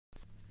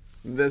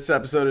This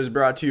episode is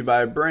brought to you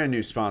by a brand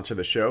new sponsor of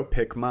the show,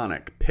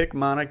 Picmonic.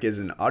 Picmonic is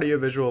an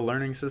audiovisual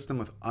learning system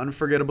with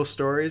unforgettable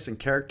stories and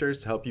characters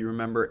to help you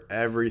remember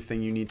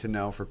everything you need to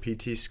know for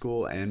PT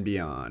school and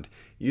beyond.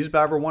 Used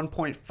by over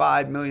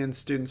 1.5 million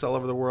students all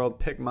over the world,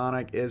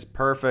 Picmonic is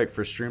perfect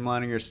for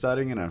streamlining your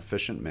studying in an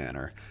efficient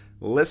manner.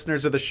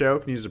 Listeners of the show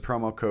can use the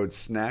promo code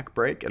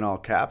SNACKBREAK in all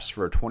caps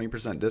for a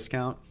 20%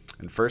 discount,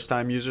 and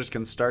first-time users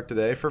can start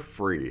today for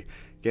free,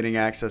 getting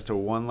access to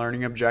one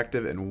learning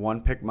objective and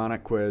one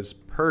Picmonic quiz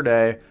per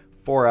day,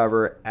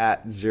 forever,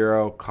 at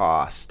zero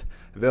cost.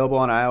 Available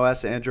on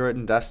iOS, Android,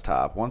 and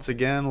desktop. Once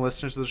again,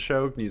 listeners of the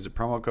show can use the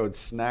promo code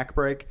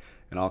SNACKBREAK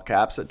in all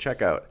caps at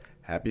checkout.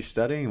 Happy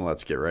studying, and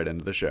let's get right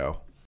into the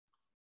show.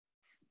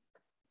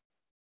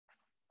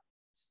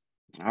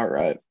 All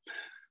right.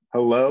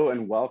 Hello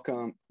and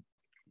welcome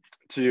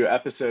to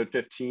episode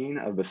 15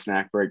 of the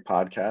Snack Break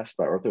podcast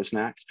by Ortho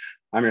Snacks.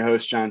 I'm your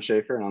host, John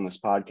Schaefer, and on this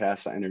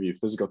podcast, I interview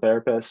physical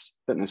therapists,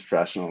 fitness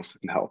professionals,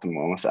 and health and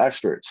wellness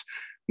experts.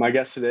 My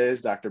guest today is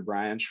Dr.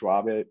 Brian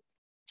Schwabe,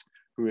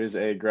 who is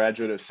a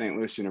graduate of St.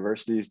 Louis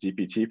University's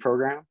DPT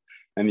program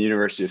and the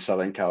University of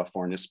Southern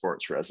California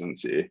sports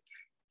residency.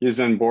 He's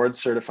been board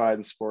certified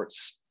in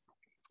sports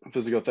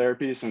physical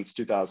therapy since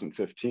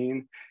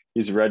 2015.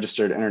 He's a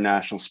registered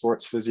international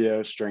sports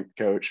physio, strength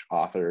coach,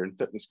 author, and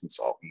fitness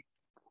consultant.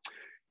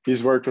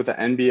 He's worked with the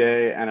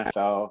NBA,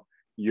 NFL,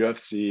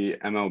 UFC,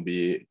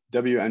 MLB,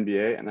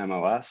 WNBA, and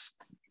MLS.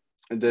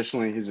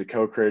 Additionally, he's a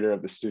co-creator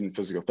of the Student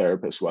Physical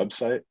Therapist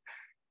website.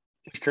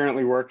 He's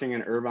currently working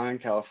in Irvine,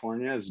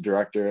 California as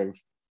director of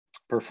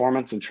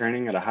performance and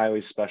training at a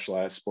highly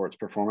specialized sports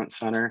performance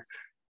center,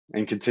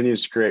 and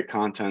continues to create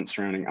content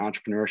surrounding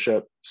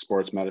entrepreneurship,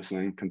 sports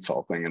medicine,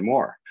 consulting, and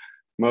more.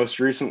 Most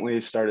recently,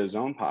 started his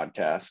own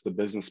podcast, the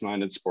Business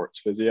Minded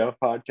Sports Physio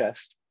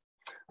podcast.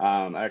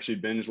 I actually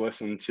binge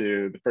listened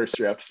to the first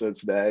 3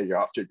 episodes today. You're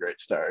off to a great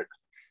start.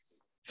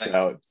 Thanks.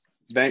 So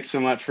thanks so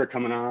much for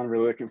coming on.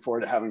 Really looking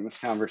forward to having this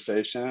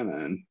conversation.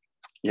 And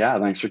yeah,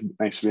 thanks for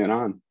being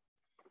on.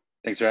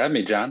 Thanks for having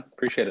me, John.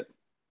 Appreciate it.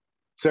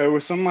 So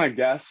with some of my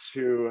guests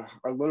who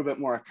are a little bit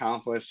more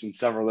accomplished in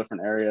several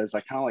different areas,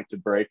 I kind of like to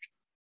break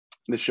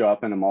the show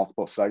up into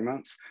multiple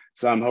segments.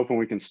 So I'm hoping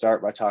we can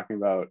start by talking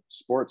about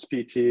sports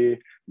PT,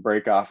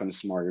 break off into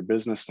some more of your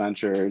business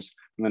ventures,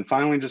 and then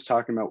finally just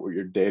talking about what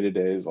your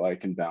day-to-day is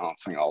like and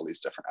balancing all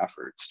these different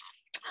efforts.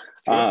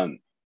 Sure.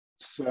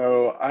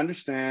 So I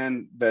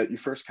understand that you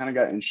first kind of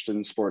got interested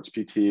in sports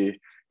PT,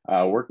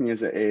 working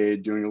as an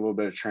aide, doing a little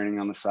bit of training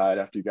on the side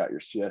after you got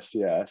your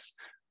CSCS.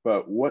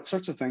 But what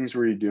sorts of things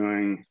were you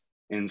doing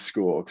in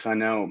school? Because I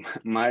know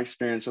my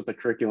experience with the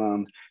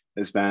curriculum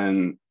has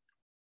been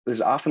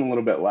there's often a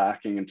little bit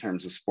lacking in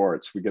terms of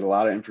sports. We get a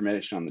lot of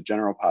information on the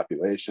general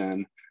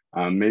population,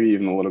 maybe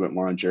even a little bit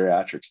more on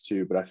geriatrics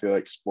too, but I feel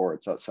like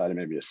sports outside of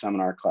maybe a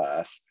seminar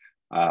class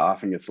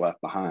often gets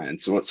left behind.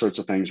 So what sorts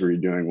of things were you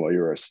doing while you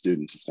were a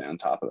student to stay on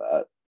top of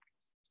that?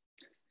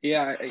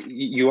 Yeah,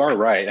 you are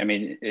right. I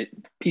mean,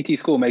 PT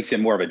school makes you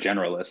more of a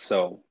generalist.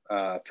 So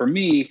for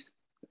me,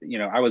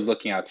 I was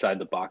looking outside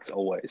the box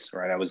always,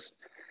 right? I was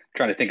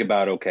trying to think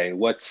about, okay,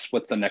 what's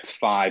the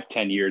next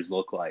 5-10 years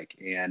look like?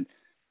 And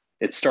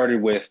it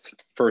started with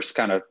first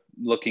kind of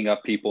looking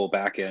up people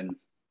back in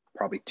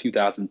probably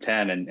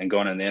 2010 and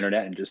going on the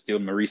internet and just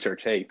doing my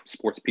research. Hey,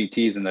 sports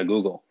PTs in the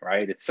Google,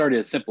 right? It started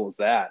as simple as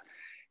that.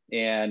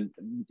 And,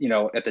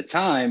 at the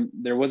time,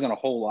 there wasn't a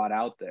whole lot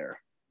out there.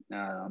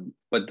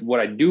 But what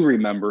I do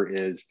remember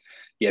is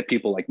you had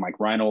people like Mike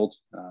Reinold,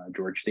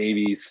 George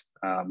Davies,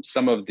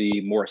 some of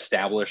the more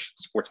established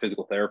sports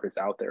physical therapists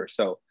out there.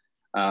 So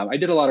I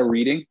did a lot of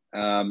reading.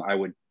 I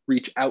would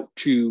reach out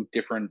to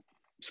different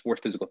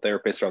sports physical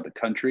therapists throughout the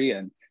country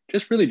and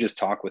just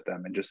talk with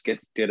them and just get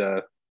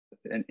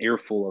an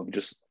earful of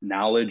just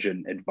knowledge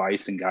and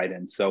advice and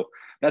guidance. So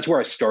that's where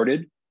I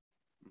started.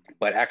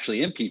 But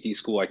actually in PT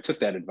school, I took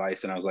that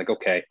advice and I was like,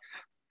 okay,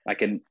 I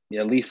can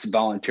at least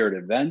volunteer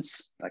at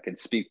events. I can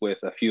speak with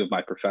a few of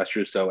my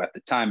professors. So at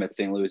the time at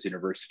St. Louis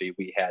University,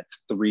 we had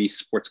 3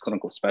 sports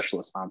clinical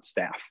specialists on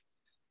staff.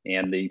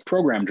 And the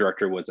program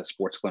director was a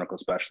sports clinical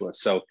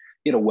specialist. So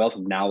he had a wealth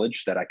of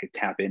knowledge that I could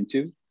tap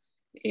into.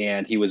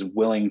 And he was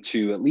willing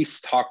to at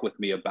least talk with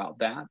me about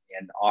that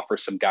and offer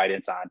some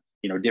guidance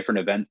on, different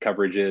event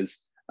coverages,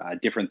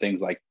 different things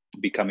like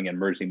becoming an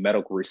emergency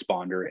medical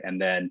responder,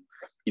 and then,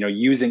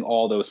 using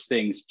all those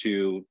things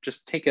to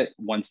just take it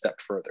one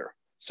step further.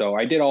 So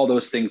I did all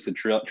those things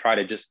to try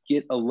to just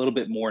get a little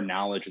bit more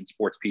knowledge in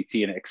sports PT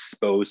and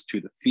exposed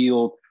to the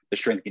field, the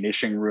strength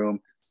conditioning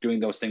room, doing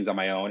those things on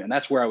my own. And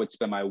that's where I would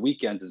spend my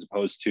weekends as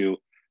opposed to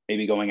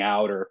maybe going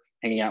out or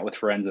hanging out with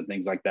friends and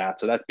things like that.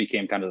 So that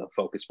became kind of the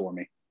focus for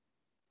me.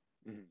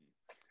 Do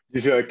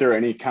you feel like there are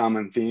any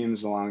common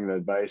themes along the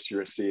advice you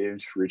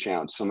received, reaching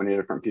out to so many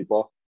different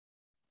people?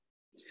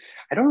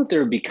 I don't know if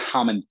there would be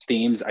common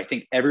themes. I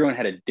think everyone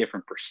had a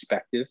different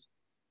perspective,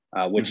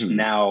 which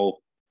now,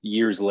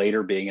 years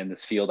later, being in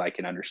this field, I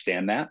can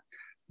understand that.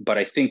 But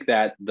I think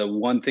that the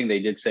one thing they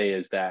did say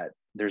is that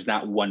there's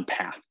not one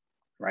path,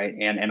 right?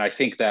 And I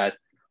think that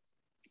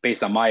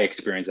based on my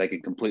experience, I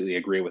can completely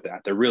agree with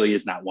that. There really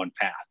is not one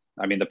path.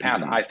 I mean, the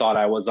path I thought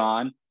I was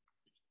on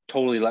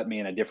totally led me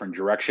in a different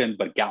direction,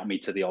 but got me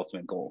to the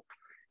ultimate goal.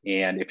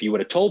 And if you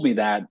would have told me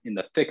that in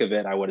the thick of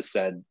it, I would have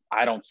said,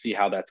 I don't see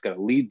how that's going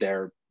to lead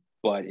there,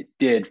 but it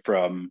did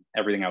from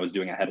everything I was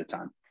doing ahead of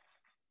time.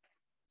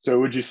 So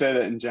would you say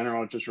that in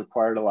general, it just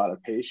required a lot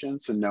of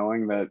patience and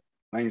knowing that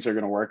things are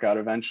going to work out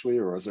eventually,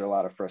 or was there a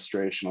lot of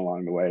frustration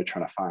along the way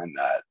trying to find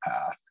that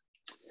path?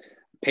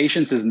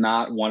 Patience is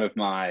not one of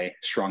my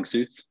strong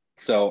suits.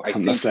 So I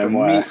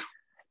think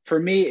for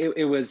me,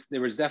 it was,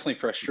 there was definitely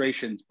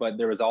frustrations, but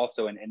there was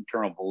also an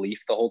internal belief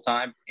the whole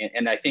time.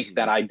 And I think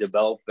that I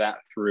developed that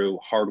through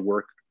hard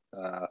work,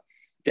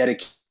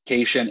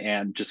 dedication,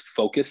 and just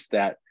focus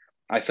that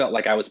I felt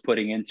like I was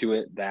putting into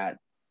it that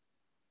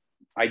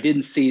I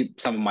didn't see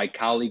some of my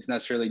colleagues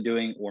necessarily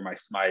doing, or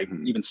my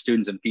even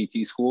students in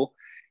PT school.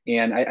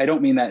 And I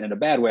don't mean that in a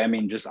bad way. I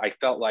mean, just, I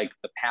felt like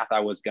the path I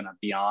was going to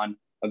be on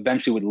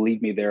eventually would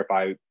lead me there if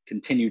I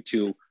continued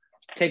to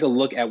take a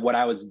look at what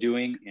I was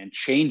doing and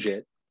change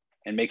it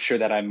and make sure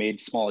that I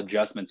made small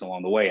adjustments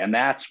along the way. And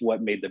that's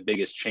what made the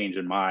biggest change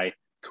in my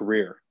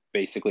career,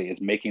 basically,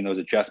 is making those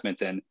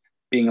adjustments and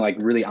being like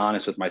really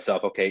honest with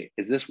myself. Okay,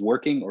 is this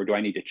working, or do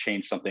I need to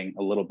change something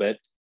a little bit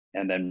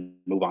and then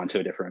move on to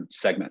a different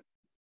segment?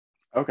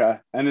 Okay.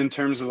 And in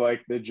terms of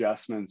like the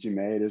adjustments you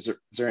made, is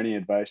there any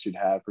advice you'd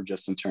have for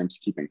just in terms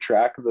of keeping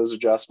track of those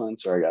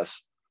adjustments, or I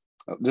guess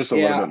just a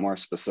little bit more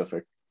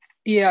specific?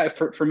 Yeah,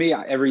 for me,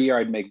 every year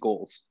I'd make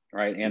goals,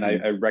 right? And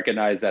I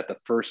recognize that the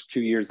first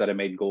 2 years that I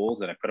made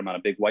goals, and I put them on a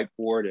big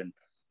whiteboard and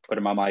put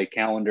them on my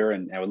calendar,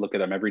 and I would look at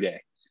them every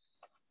day.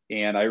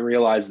 And I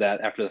realized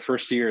that after the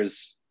first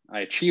years,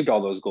 I achieved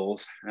all those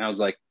goals. And I was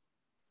like,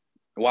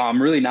 wow,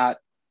 I'm really not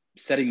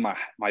setting my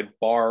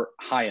bar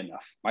high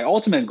enough. My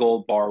ultimate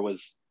goal bar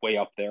was way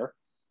up there,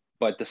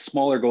 but the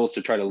smaller goals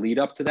to try to lead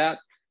up to that,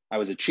 I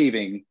was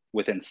achieving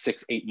within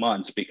 6-8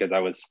 months, because I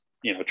was,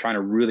 trying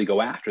to really go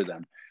after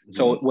them.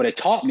 So what it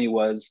taught me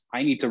was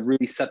I need to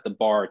really set the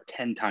bar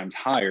 10 times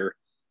higher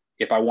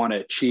if I want to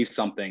achieve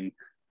something,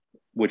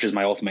 which is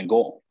my ultimate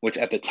goal, which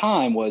at the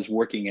time was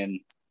working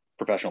in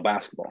professional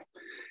basketball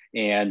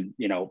and,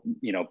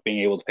 being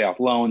able to pay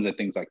off loans and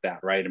things like that.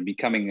 Right. And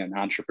becoming an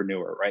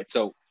entrepreneur. Right.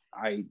 So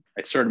I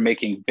started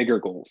making bigger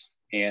goals.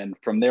 And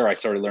from there, I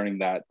started learning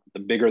that the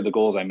bigger the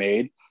goals I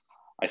made,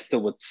 I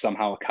still would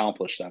somehow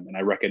accomplish them. And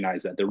I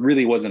recognized that there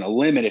really wasn't a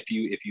limit if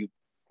you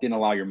didn't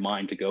allow your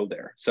mind to go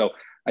there. So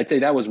I'd say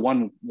that was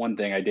one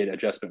thing I did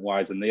adjustment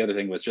wise. And the other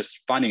thing was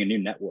just finding a new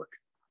network.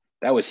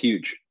 That was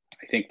huge.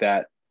 I think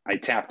that I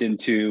tapped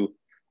into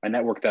a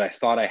network that I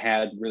thought I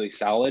had really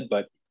solid,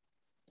 but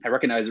I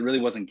recognized it really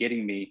wasn't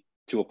getting me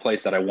to a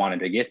place that I wanted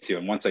to get to.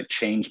 And once I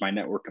changed my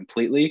network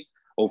completely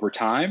over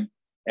time,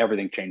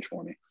 everything changed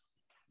for me.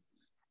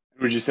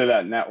 Would you say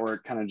that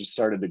network kind of just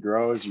started to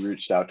grow as you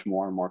reached out to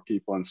more and more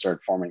people and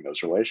started forming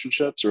those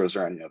relationships, or was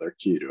there any other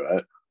key to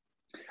it?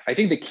 I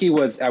think the key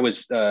was I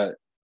was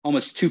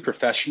almost too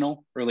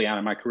professional early on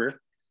in my career.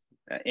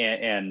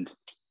 And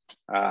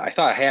I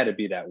thought I had to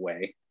be that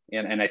way.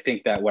 And I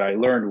think that what I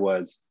learned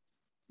was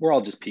we're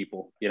all just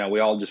people. We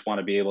all just want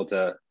to be able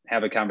to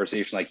have a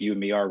conversation like you and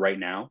me are right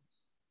now.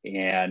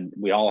 And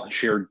we all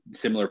share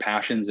similar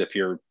passions. If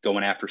you're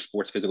going after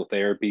sports physical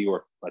therapy,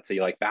 or let's say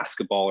you like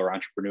basketball or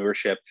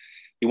entrepreneurship,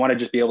 you want to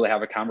just be able to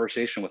have a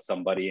conversation with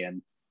somebody.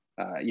 And,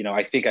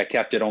 I think I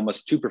kept it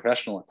almost too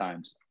professional at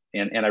times.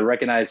 And I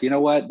recognized,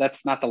 what,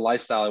 that's not the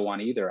lifestyle I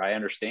want either. I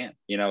understand,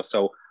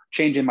 so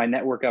changing my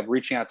network up,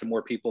 reaching out to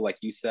more people, like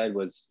you said,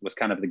 was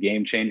kind of the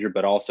game changer,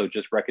 but also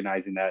just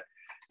recognizing that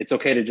it's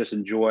okay to just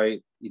enjoy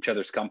each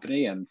other's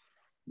company. And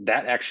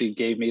that actually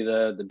gave me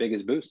the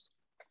biggest boost.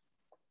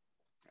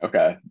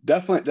 Okay.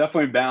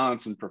 Definitely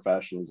balance and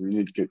professionalism. You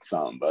need to get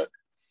some, but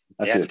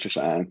I see what you're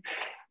saying.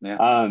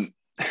 Yeah.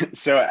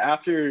 So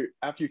after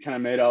you kind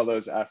of made all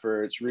those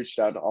efforts, reached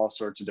out to all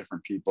sorts of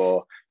different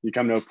people, you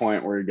come to a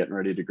point where you're getting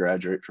ready to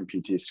graduate from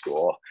PT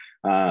school.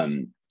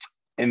 And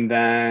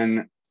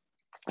then,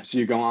 so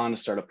you go on to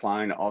start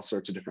applying to all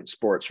sorts of different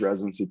sports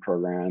residency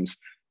programs.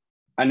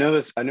 I know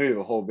you have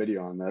a whole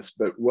video on this,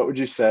 but what would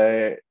you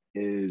say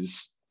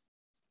is,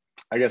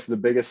 I guess, the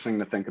biggest thing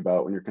to think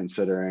about when you're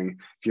considering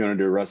if you want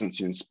to do a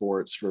residency in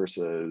sports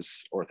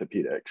versus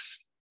orthopedics,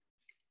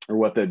 or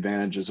what the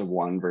advantages of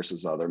one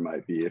versus other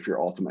might be if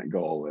your ultimate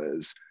goal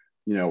is,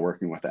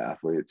 working with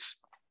athletes?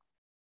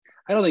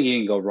 I don't think you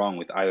can go wrong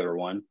with either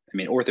one. I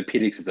mean,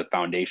 orthopedics is a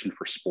foundation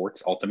for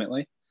sports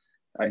ultimately.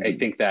 I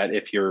think that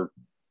if you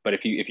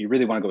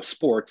really want to go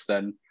sports,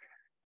 then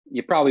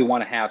you probably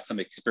want to have some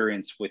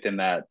experience within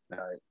that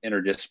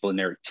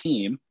interdisciplinary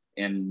team,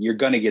 and you're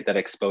going to get that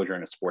exposure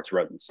in a sports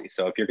residency.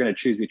 So if you're going to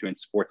choose between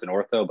sports and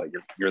ortho, but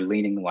you're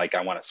leaning like,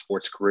 I want a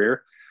sports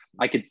career,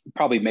 I could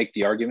probably make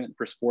the argument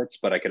for sports,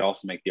 but I could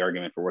also make the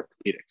argument for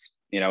orthopedics.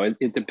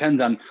 It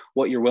depends on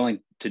what you're willing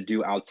to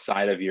do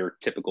outside of your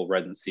typical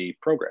residency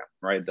program,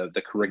 right?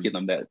 The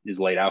curriculum that is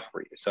laid out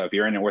for you. So if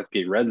you're in an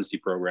orthopedic residency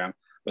program,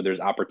 where there's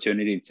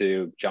opportunity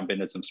to jump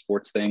into some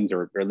sports things,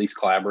 or at least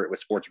collaborate with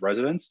sports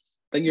residents,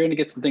 then you're going to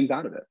get some things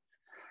out of it.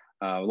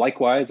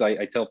 Likewise,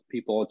 I tell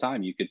people all the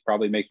time, you could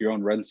probably make your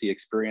own residency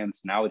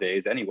experience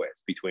nowadays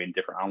anyways, between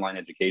different online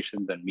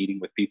educations and meeting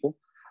with people.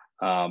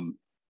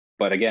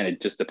 But again,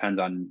 it just depends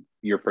on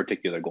your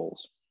particular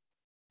goals.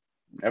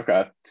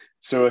 Okay.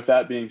 So with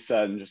that being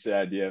said, and just the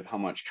idea of how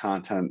much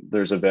content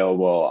there's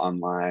available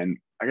online,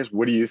 I guess,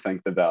 what do you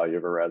think the value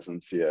of a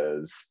residency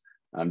is?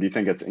 Do you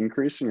think it's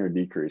increasing or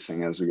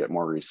decreasing as we get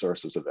more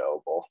resources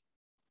available?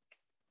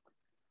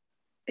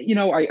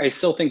 I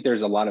still think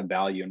there's a lot of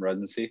value in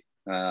residency.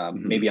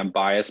 Maybe I'm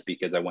biased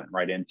because I went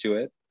right into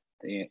it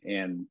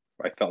and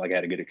I felt like I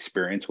had a good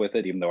experience with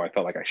it, even though I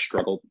felt like I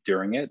struggled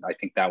during it. I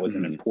think that was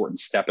an important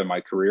step in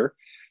my career.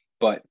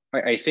 But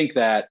I think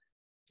that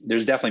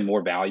there's definitely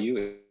more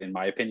value, in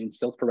my opinion,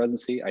 still for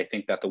residency. I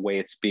think that the way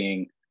it's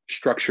being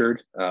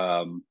structured,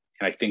 and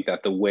I think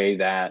that the way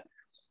that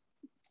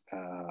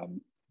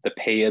the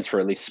pay is for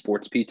at least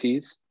sports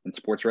PTs and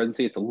sports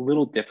residency, it's a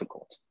little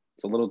difficult.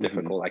 It's a little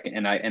difficult.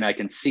 I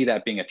can see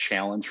that being a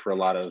challenge for a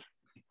lot of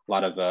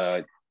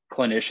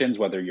clinicians,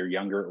 whether you're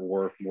younger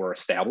or more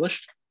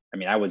established. I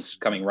mean, I was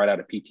coming right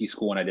out of PT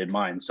school when I did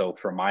mine. So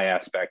from my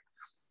aspect,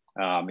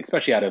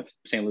 especially out of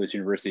St. Louis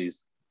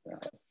University's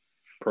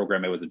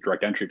program, it was a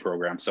direct entry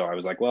program. So I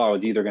was like, well, I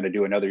was either going to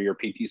do another year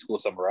PT school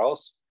somewhere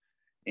else,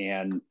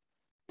 and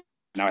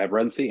now I have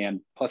residency, and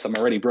plus I'm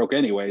already broke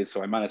anyway,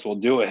 so I might as well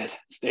do it,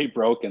 stay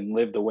broke and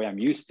live the way I'm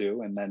used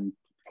to, and then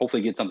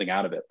hopefully get something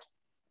out of it.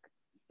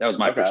 That was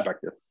my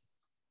perspective.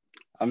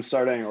 I'm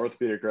starting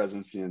orthopedic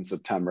residency in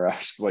September. I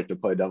just like to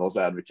play devil's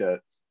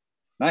advocate.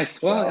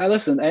 Nice. Well,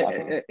 listen,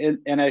 awesome.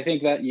 and I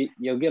think that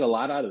you'll get a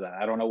lot out of that.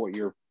 I don't know what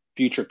your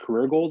future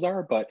career goals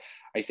are, but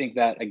I think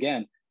that,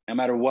 again, no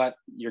matter what,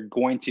 you're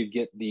going to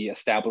get the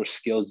established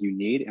skills you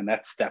need. And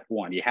that's step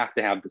one. You have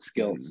to have the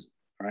skills,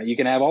 right? You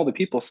can have all the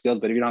people skills,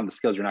 but if you don't have the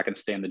skills, you're not going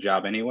to stay in the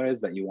job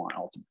anyways that you want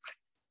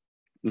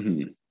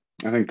ultimately.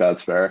 I think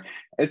that's fair.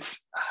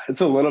 It's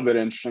a little bit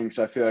interesting because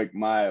I feel like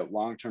my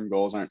long-term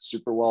goals aren't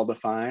super well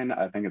defined.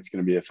 I think it's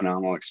going to be a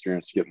phenomenal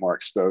experience to get more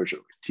exposure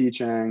with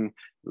teaching,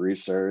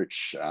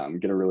 research,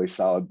 get a really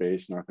solid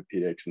base in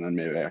orthopedics, and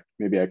then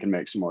maybe I can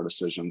make some more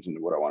decisions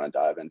into what I want to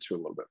dive into a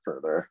little bit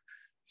further.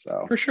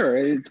 So for sure,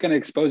 it's going to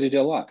expose you to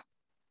a lot.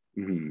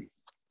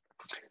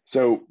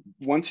 So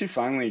once you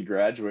finally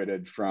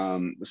graduated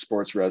from the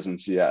sports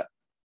residency,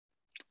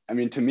 I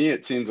mean, to me,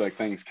 it seems like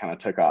things kind of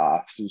took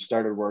off. So you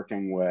started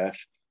working with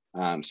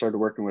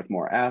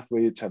more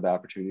athletes, had the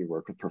opportunity to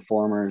work with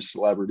performers,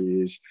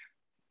 celebrities.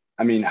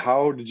 I mean,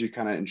 how did you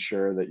kind of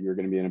ensure that you're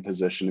going to be in a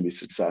position to be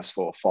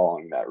successful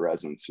following that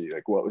residency?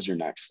 Like, what was your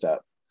next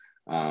step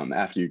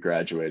after you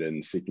graduated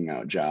and seeking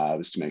out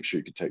jobs to make sure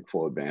you could take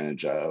full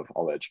advantage of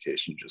all the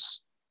education you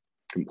just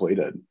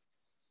completed?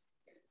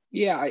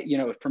 Yeah,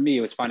 for me,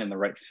 it was finding the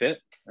right fit.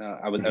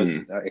 I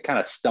kind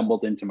of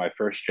stumbled into my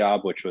first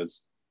job, which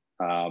was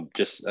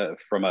just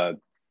from a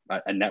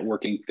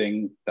networking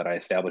thing that I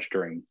established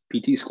during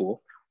PT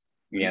school.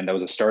 And that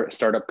was a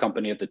startup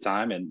company at the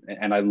time.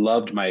 And I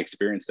loved my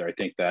experience there. I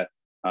think that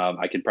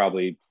I could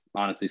probably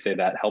honestly say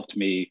that helped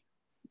me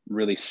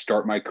really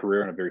start my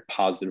career in a very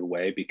positive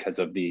way because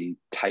of the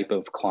type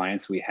of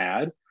clients we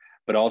had,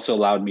 but also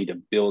allowed me to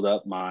build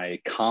up my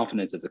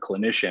confidence as a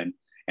clinician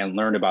and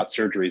learn about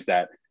surgeries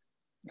that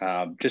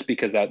just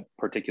because that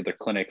particular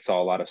clinic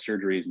saw a lot of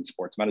surgeries in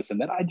sports medicine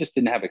that I just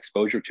didn't have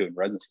exposure to in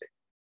residency.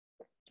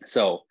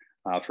 So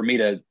for me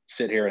to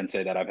sit here and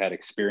say that I've had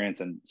experience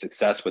and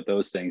success with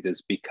those things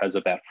is because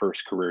of that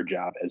first career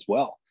job as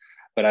well.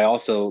 But I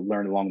also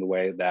learned along the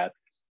way that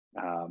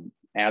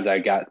as I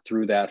got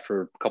through that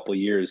for a couple of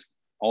years,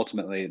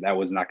 ultimately that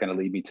was not going to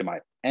lead me to my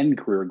end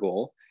career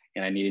goal.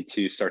 And I needed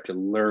to start to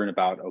learn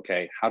about,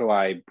 okay, how do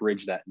I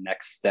bridge that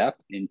next step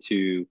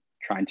into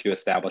trying to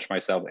establish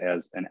myself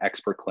as an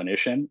expert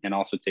clinician and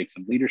also take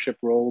some leadership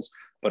roles,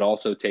 but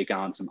also take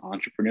on some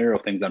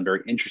entrepreneurial things I'm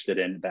very interested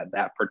in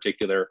that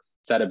particular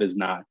setup is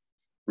not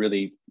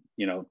really,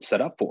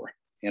 set up for.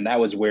 And that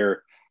was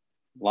where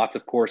lots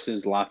of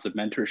courses, lots of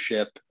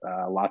mentorship,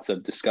 lots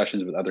of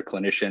discussions with other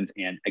clinicians,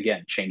 and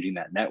again, changing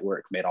that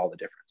network made all the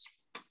difference.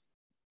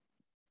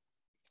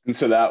 And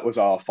so that was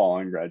all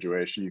following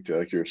graduation. You feel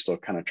like you're still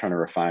kind of trying to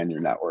refine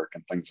your network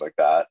and things like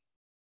that.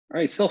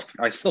 I still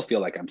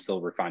feel like I'm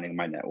still refining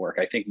my network.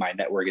 I think my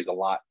network is a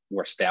lot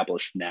more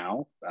established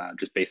now,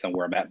 just based on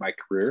where I'm at in my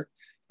career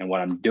and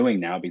what I'm doing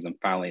now, because I'm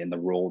finally in the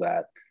role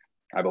that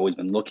I've always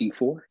been looking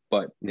for.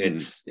 But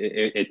it's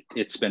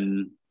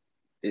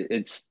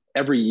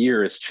every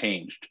year has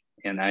changed,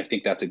 and I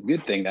think that's a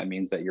good thing. That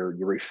means that you're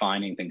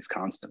refining things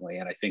constantly,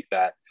 and I think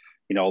that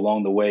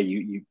along the way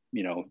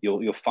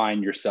you'll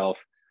find yourself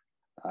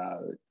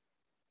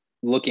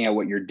looking at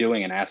what you're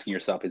doing and asking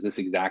yourself, is this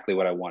exactly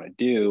what I want to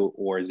do?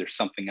 Or is there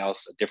something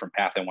else, a different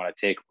path I want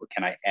to take? Or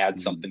can I add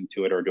something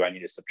to it? Or do I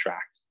need to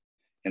subtract?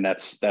 And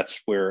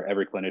that's where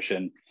every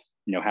clinician,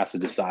 has to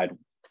decide,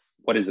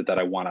 what is it that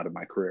I want out of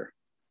my career?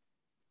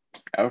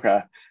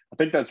 Okay. I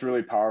think that's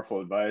really powerful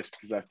advice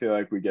because I feel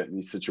like we get in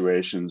these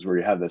situations where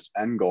you have this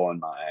end goal in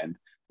mind,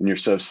 and you're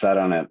so set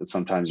on it that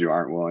sometimes you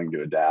aren't willing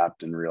to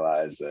adapt and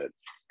realize that,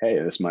 hey,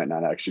 this might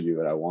not actually be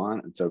what I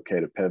want. It's okay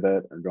to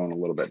pivot or go in a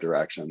little bit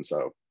direction.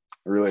 So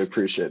I really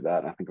appreciate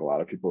that. I think a lot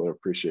of people would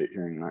appreciate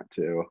hearing that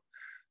too.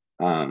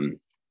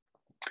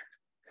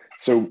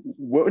 So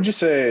what would you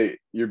say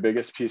your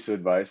biggest piece of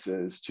advice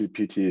is to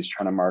PTs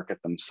trying to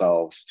market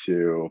themselves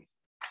to,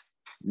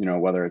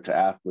 whether it's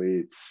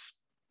athletes,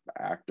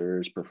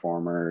 actors,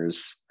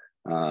 performers,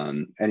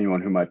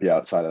 anyone who might be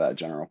outside of that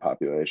general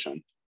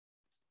population?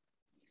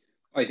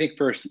 I think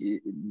first,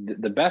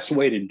 the best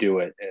way to do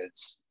it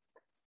is,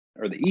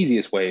 or the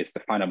easiest way is to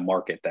find a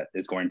market that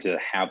is going to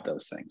have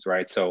those things,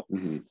 right? So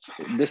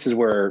this is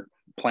where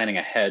planning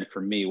ahead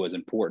for me was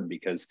important,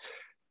 because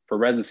for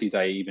residencies,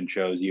 I even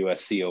chose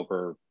USC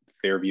over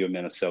Fairview,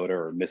 Minnesota,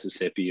 or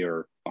Mississippi,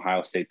 or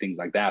Ohio State, things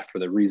like that, for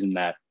the reason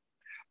that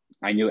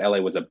I knew LA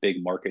was a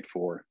big market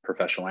for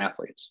professional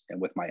athletes. And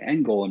with my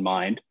end goal in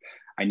mind,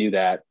 I knew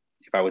that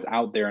if I was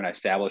out there and I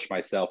established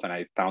myself and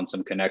I found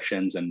some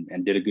connections and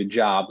did a good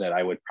job, that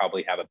I would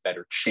probably have a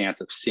better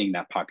chance of seeing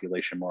that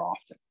population more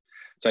often.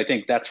 So I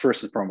think that's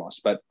first and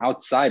foremost. But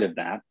outside of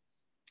that,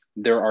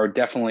 there are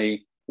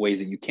definitely ways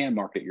that you can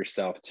market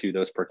yourself to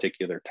those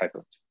particular type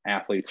of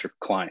athletes or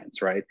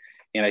clients, right?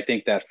 And I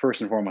think that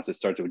first and foremost, it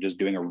starts with just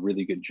doing a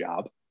really good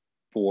job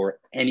for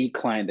any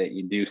client that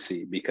you do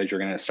see, because you're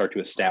going to start to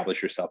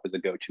establish yourself as a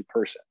go-to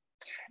person.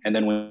 And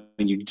then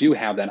when you do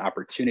have that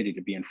opportunity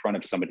to be in front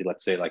of somebody,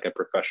 let's say like a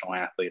professional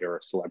athlete or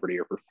a celebrity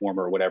or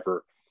performer or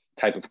whatever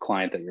type of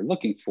client that you're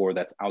looking for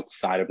that's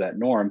outside of that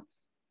norm,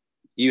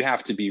 you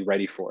have to be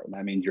ready for it. And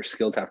that means your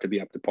skills have to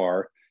be up to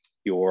par.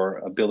 Your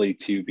ability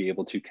to be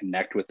able to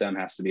connect with them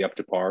has to be up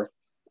to par.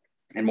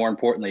 And more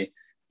importantly,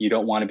 you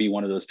don't want to be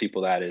one of those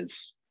people that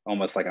is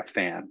almost like a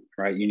fan,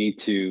 right? You need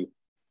to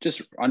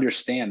just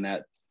understand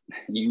that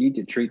you need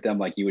to treat them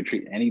like you would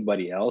treat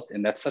anybody else.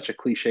 And that's such a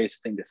cliche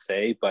thing to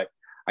say, but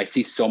I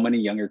see so many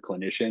younger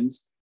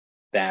clinicians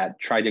that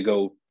try to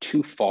go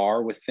too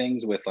far with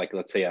things with, like,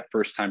 let's say a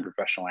first-time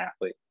professional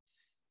athlete.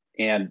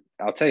 And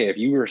I'll tell you, if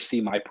you were to see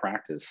my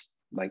practice,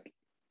 like,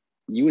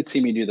 you would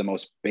see me do the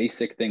most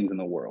basic things in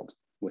the world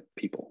with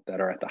people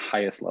that are at the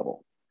highest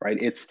level, right?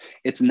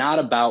 It's not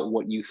about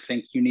what you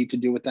think you need to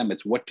do with them.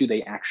 It's what do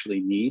they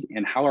actually need,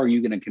 and how are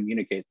you going to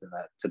communicate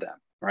to them,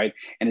 right?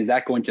 And is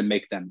that going to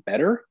make them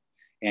better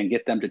and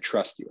get them to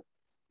trust you,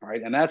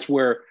 right? And that's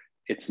where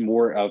it's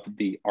more of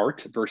the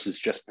art versus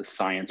just the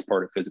science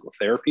part of physical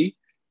therapy,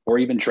 or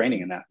even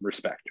training in that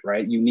respect,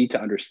 right? You need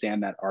to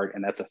understand that art,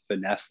 and that's a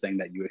finesse thing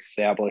that you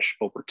establish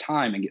over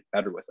time and get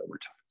better with over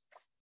time.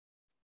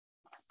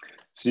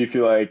 So do you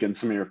feel like in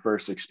some of your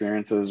first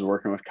experiences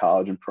working with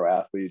college and pro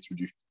athletes,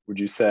 would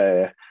you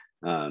say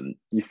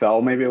you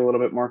felt maybe a little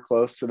bit more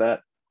close to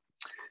that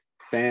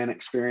fan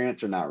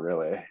experience, or not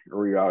really? Or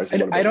were you always a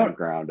little bit more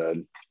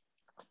grounded?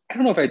 I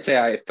don't know if I'd say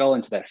I fell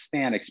into that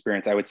fan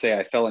experience. I would say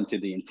I fell into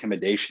the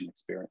intimidation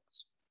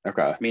experience.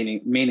 Okay.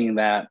 Meaning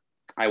that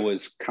I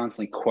was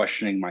constantly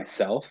questioning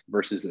myself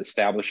versus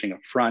establishing a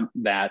front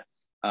that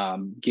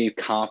gave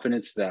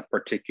confidence to that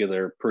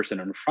particular person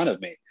in front of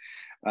me.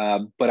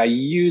 But I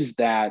used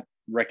that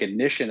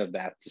recognition of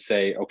that to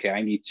say, okay,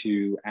 I need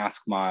to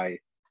ask my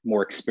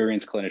more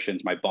experienced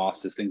clinicians, my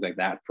bosses, things like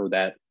that, for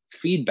that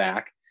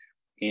feedback.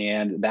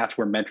 And that's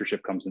where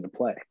mentorship comes into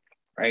play,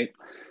 right?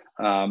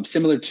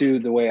 Similar to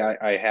the way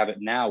I have it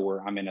now,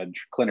 where I'm in a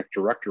clinic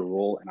director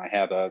role and I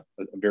have a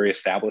very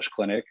established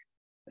clinic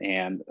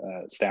and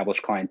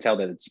established clientele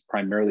that it's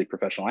primarily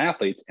professional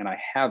athletes. And I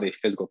have a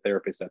physical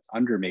therapist that's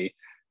under me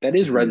that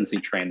is residency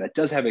trained, that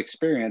does have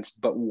experience,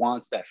 but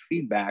wants that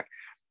feedback.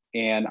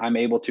 And I'm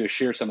able to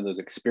share some of those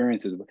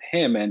experiences with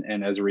him.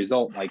 And as a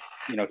result, like,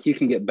 he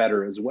can get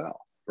better as well,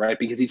 right?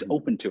 Because he's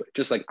open to it,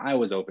 just like I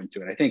was open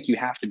to it. I think you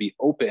have to be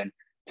open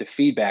to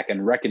feedback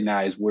and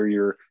recognize where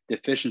your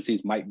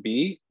deficiencies might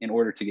be in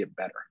order to get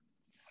better.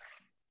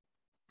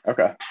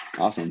 Okay,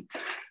 awesome.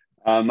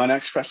 My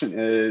next question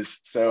is,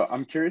 so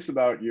I'm curious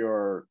about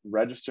your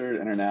registered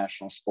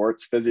international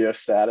sports physio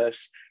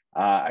status.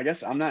 I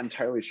guess I'm not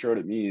entirely sure what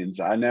it means.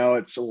 I know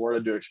it's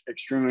awarded to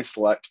extremely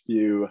select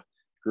few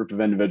group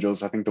of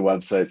individuals. I think the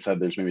website said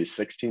there's maybe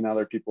 16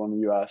 other people in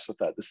the US with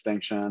that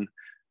distinction.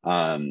 So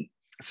I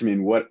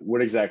mean,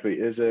 what exactly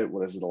is it?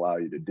 What does it allow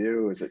you to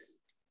do? Is it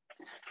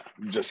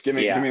just give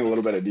me a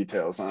little bit of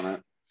details on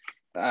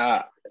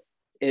it?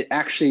 It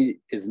actually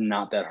is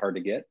not that hard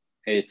to get.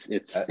 It's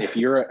if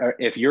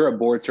you're a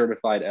board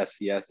certified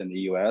SCS in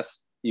the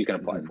US, you can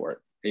apply for it.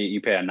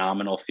 You pay a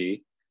nominal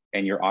fee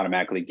and you're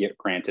automatically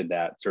granted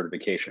that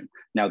certification.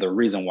 Now, the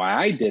reason why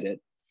I did it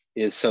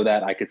is so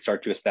that I could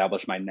start to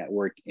establish my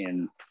network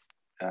in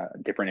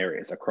different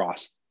areas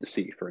across the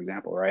sea, for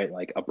example, right?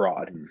 Like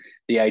abroad.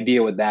 The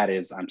idea with that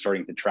is I'm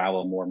starting to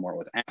travel more and more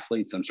with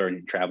athletes. I'm starting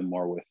to travel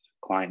more with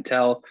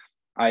clientele.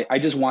 I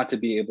just want to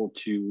be able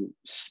to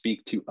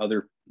speak to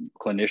other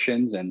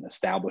clinicians and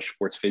establish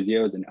sports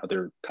physios in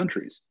other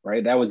countries,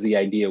 right? That was the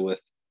idea with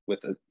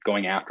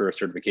going after a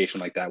certification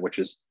like that, which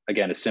is,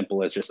 again, as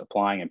simple as just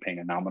applying and paying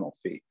a nominal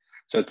fee.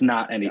 So it's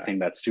not anything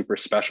that's super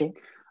special.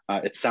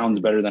 It sounds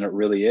better than it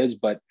really is,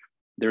 but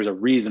there's a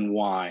reason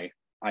why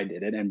I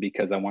did it. And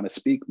because I want to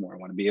speak more, I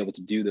want to be able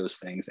to do those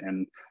things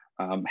and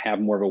have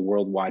more of a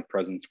worldwide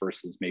presence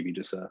versus maybe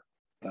just a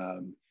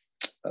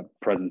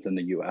presence in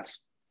the US.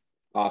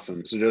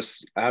 Awesome. So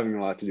just having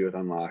a lot to do with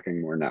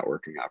unlocking more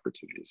networking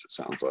opportunities, it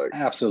sounds like.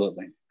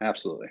 Absolutely.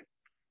 Absolutely.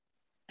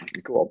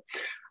 Cool.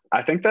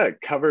 I think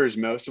that covers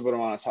most of what I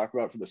want to talk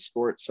about for the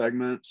sports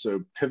segment.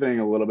 So pivoting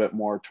a little bit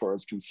more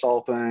towards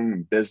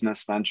consulting,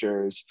 business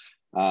ventures.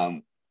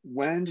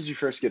 When did you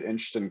first get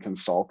interested in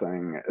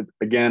consulting?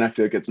 Again, I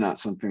feel like it's not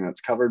something that's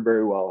covered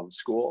very well in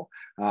school.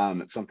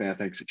 It's something I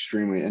think is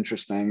extremely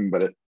interesting,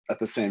 but at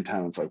the same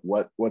time, it's like,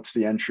 what's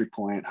the entry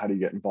point? How do you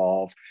get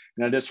involved?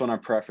 And I just want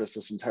to preface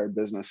this entire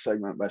business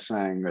segment by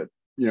saying that,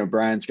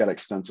 Brian's got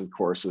extensive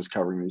courses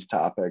covering these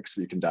topics.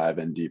 So you can dive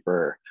in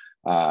deeper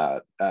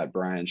at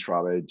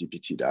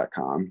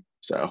brianschwabedpt.com.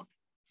 So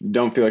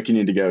don't feel like you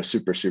need to go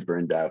super, super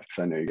in depth,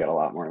 because I know you got a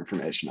lot more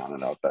information on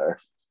it out there.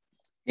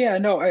 Yeah,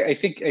 no, I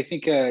think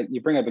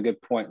you bring up a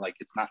good point. Like,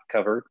 it's not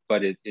covered,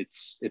 but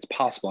it's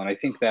possible. And I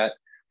think that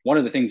one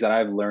of the things that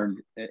I've learned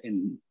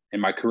in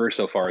my career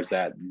so far is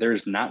that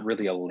there's not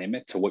really a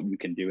limit to what you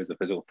can do as a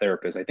physical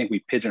therapist. I think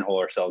we pigeonhole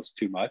ourselves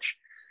too much,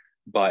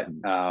 but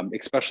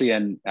especially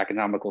in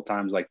economical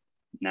times like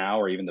now,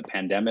 or even the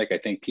pandemic, I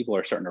think people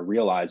are starting to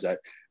realize that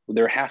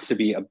there has to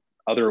be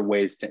other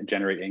ways to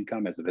generate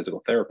income as a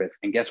physical therapist.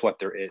 And guess what?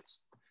 There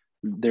is.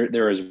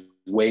 There is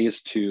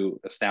ways to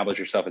establish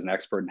yourself as an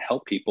expert and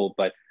help people,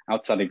 but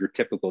outside of your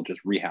typical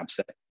just rehab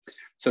setting.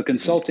 So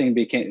consulting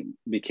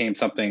became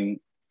something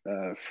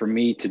for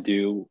me to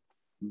do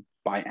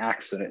by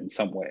accident in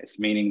some ways,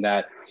 meaning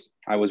that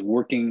I was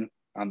working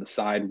on the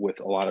side with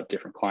a lot of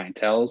different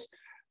clienteles,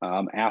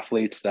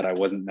 athletes that I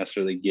wasn't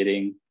necessarily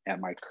getting at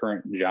my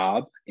current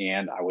job.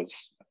 And I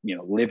was,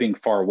 living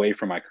far away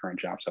from my current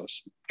job. So I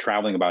was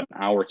traveling about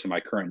an hour to my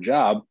current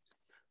job.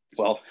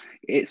 Well,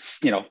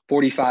 it's,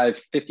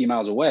 45, 50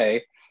 miles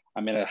away.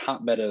 I'm in a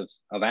hotbed of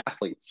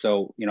athletes.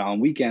 So, on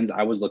weekends,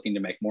 I was looking to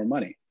make more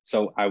money.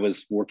 So I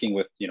was working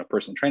with,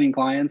 personal training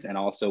clients and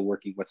also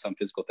working with some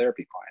physical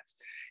therapy clients.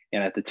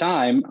 And at the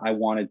time, I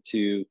wanted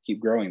to keep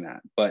growing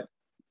that. But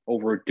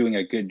over doing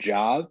a good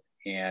job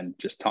and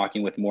just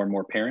talking with more and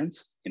more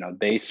parents,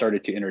 they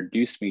started to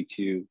introduce me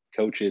to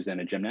coaches in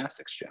a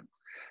gymnastics gym.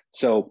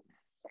 So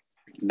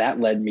that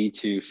led me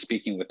to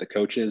speaking with the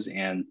coaches,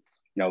 and,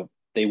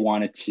 they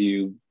wanted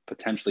to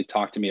potentially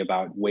talk to me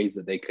about ways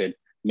that they could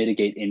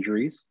mitigate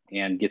injuries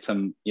and get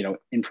some,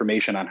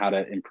 information on how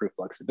to improve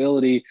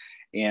flexibility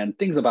and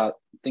things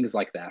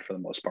like that for the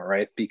most part,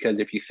 right? Because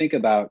if you think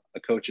about a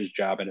coach's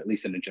job, and at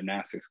least in a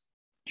gymnastics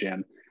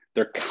gym,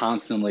 they're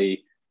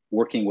constantly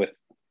working with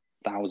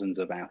thousands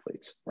of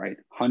athletes, right?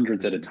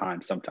 Hundreds at a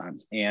time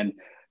sometimes, and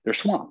they're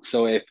swamped.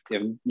 So if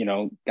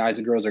guys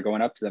and girls are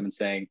going up to them and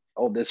saying,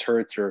 "Oh, this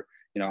hurts," or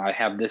 "I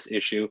have this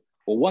issue,"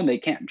 well, one, they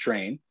can't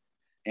train.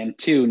 And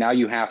two, now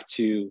you have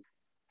to,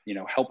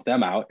 help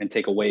them out and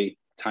take away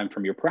time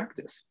from your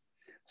practice.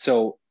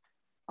 So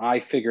I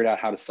figured out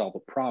how to solve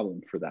a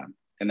problem for them.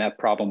 And that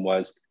problem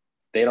was,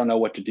 they don't know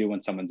what to do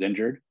when someone's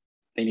injured.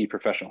 They need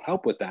professional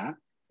help with that.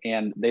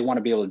 And they want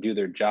to be able to do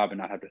their job and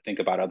not have to think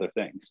about other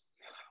things.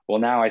 Well,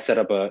 now I set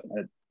up a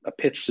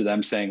pitch to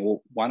them saying,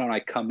 well, why don't I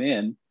come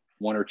in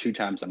 1 or 2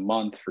 times a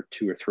month for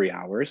 2 or 3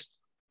 hours,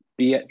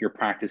 be at your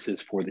practices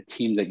for the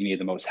teams that you need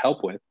the most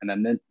help with. And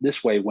then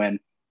this way, when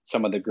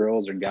some of the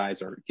girls or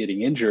guys are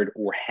getting injured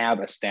or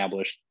have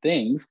established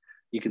things,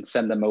 you can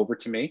send them over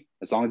to me.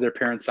 As long as their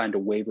parents signed a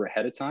waiver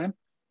ahead of time,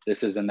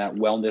 this is in that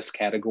wellness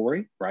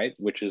category, right?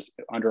 Which is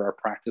under our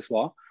practice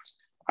law.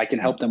 I can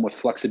help them with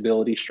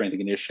flexibility, strength and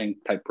conditioning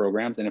type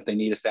programs. And if they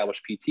need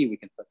established PT, we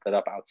can set that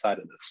up outside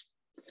of this.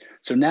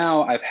 So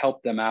now I've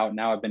helped them out.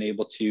 Now I've been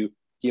able to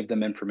give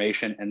them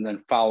information and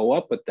then follow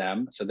up with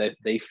them so that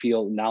they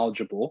feel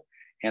knowledgeable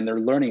and they're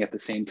learning at the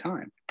same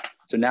time.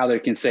 So now they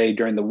can say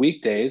during the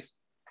weekdays,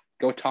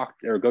 go talk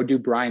or go do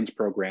Brian's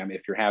program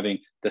if you're having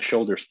the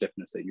shoulder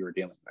stiffness that you were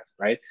dealing with,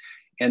 right?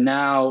 And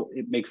now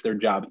it makes their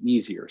job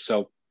easier.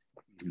 So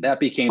that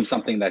became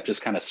something that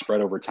just kind of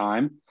spread over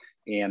time.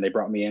 And they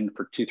brought me in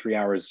for 2-3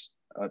 hours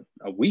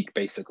a week,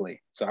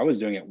 basically. So I was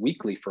doing it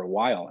weekly for a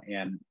while,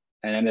 and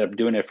ended up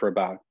doing it for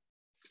about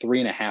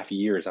 3.5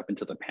 years up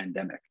until the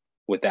pandemic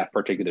with that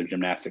particular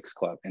gymnastics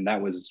club. And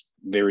that was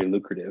very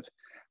lucrative.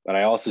 But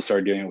I also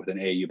started doing it with an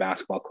AAU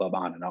basketball club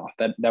on and off.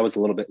 That was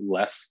a little bit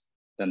less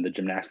than the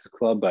gymnastics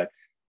club, but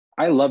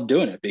I loved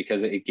doing it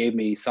because it gave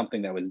me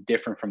something that was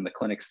different from the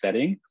clinic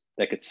setting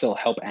that could still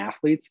help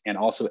athletes and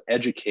also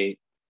educate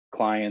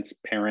clients,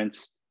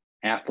 parents,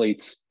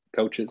 athletes,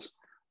 coaches,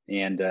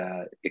 and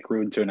it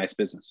grew into a nice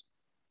business.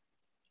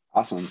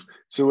 Awesome.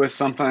 So with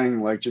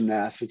something like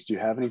gymnastics, do you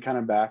have any kind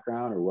of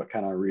background, or what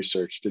kind of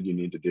research did you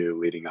need to do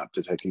leading up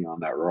to taking on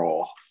that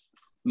role?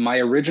 My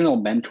original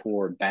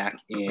mentor back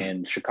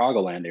in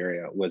Chicagoland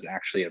area was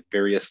actually a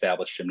very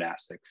established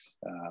gymnastics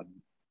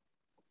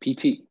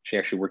PT. She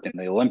actually worked in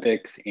the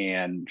Olympics,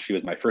 and she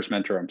was my first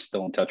mentor. I'm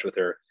still in touch with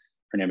her.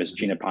 Her name is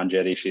Gina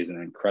Pongetti. She's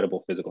an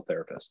incredible physical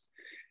therapist.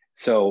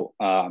 So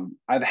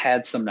I've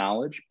had some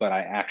knowledge, but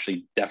I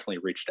actually definitely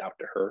reached out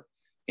to her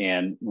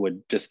and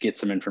would just get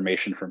some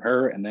information from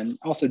her, and then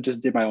also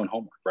just did my own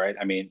homework, right?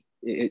 I mean,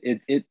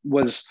 it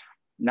was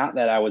not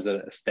that I was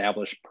an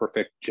established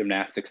perfect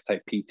gymnastics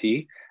type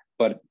PT,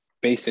 but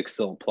basics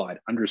still applied.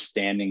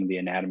 Understanding the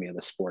anatomy of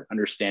the sport,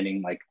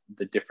 understanding like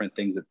the different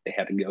things that they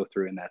had to go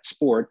through in that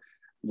sport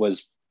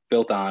was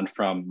built on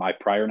from my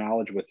prior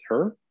knowledge with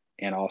her,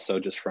 and also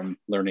just from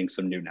learning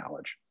some new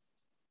knowledge.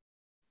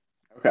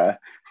 Okay.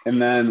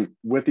 And then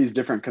with these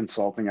different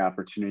consulting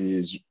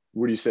opportunities,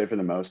 would you say for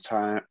the most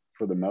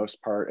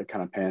part, it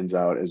kind of pans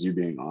out as you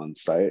being on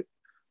site?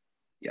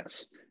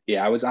 Yes.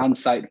 Yeah, I was on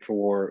site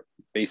for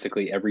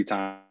basically every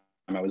time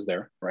I was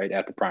there, right,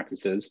 at the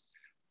practices.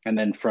 And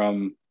then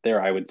from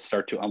there, I would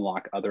start to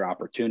unlock other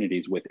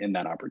opportunities within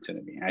that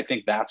opportunity. And I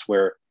think that's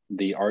where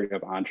the art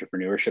of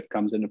entrepreneurship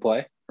comes into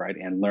play, right?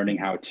 And learning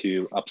how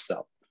to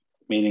upsell,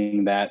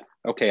 meaning that,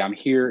 okay, I'm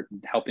here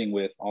helping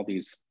with all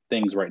these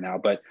things right now,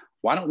 but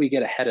why don't we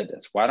get ahead of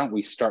this? Why don't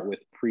we start with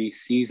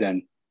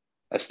pre-season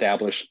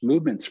established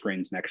movement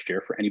screens next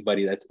year for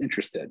anybody that's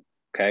interested?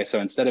 Okay,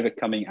 so instead of it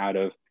coming out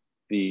of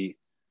the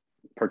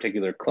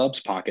particular club's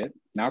pocket,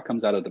 now it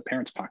comes out of the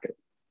parent's pocket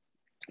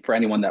for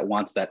anyone that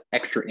wants that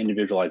extra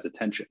individualized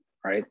attention,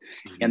 right?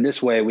 Mm-hmm. And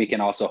this way we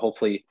can also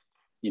hopefully,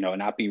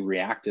 not be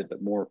reactive,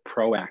 but more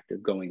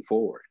proactive going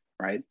forward,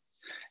 right?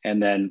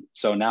 And then,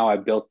 so now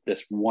I've built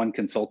this one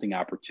consulting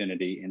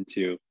opportunity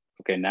into,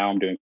 okay, now I'm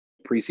doing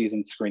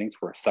preseason screenings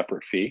for a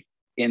separate fee,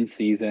 in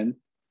season,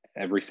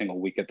 every single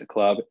week at the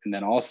club, and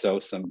then also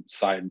some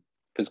side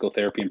physical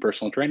therapy and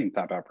personal training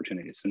type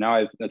opportunities. So now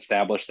I've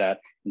established that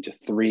into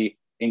 3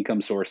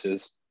 income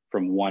sources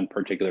from one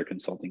particular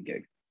consulting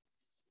gig.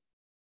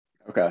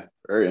 Okay,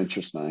 very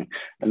interesting.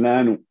 And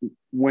then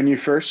when you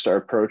first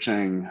start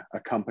approaching a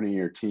company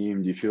or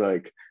team, do you feel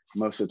like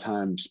most of the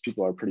times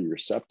people are pretty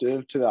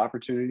receptive to the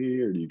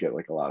opportunity, or do you get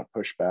like a lot of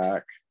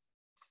pushback?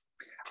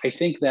 I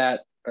think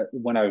that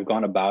when I've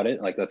gone about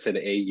it, like let's say the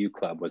AAU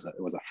club was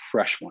a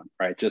fresh one,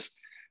 right? Just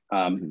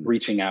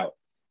reaching out.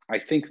 I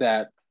think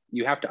that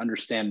you have to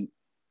understand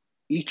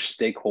each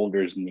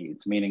stakeholder's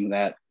needs, meaning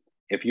that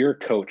if you're a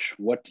coach,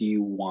 what do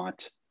you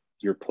want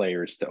your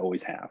players to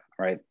always have,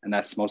 right? And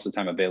that's most of the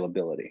time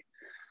availability.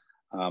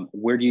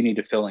 Where do you need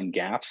to fill in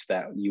gaps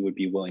that you would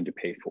be willing to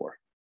pay for,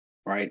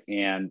 right?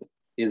 And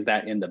is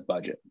that in the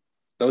budget?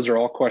 Those are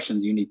all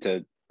questions you need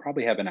to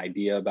probably have an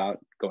idea about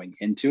going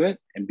into it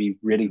and be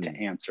ready to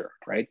answer,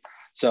 right?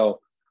 So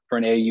for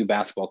an AAU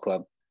basketball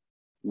club,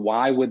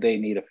 why would they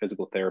need a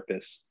physical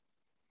therapist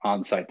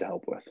on site to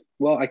help with?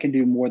 Well, I can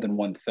do more than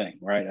one thing,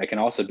 right? I can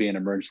also be an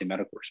emergency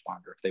medical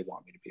responder if they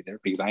want me to be there,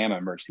 because I am an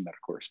emergency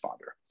medical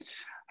responder.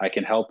 I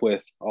can help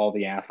with all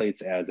the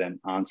athletes as an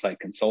on-site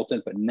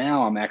consultant, but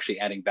now I'm actually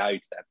adding value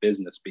to that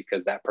business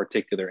because that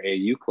particular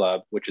AAU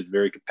club, which is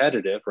very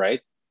competitive,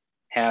 right,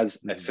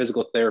 has a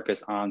physical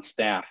therapist on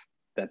staff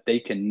that they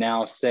can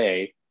now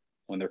say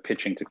when they're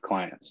pitching to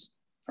clients,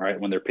 all right,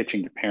 when they're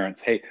pitching to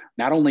parents, hey,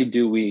 not only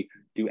do we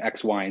do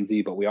X, Y, and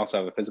Z, but we also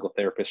have a physical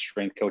therapist,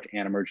 strength coach,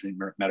 and emergency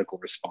medical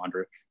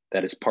responder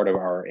that is part of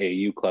our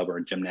AAU club or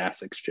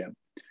gymnastics gym,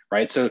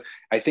 right? So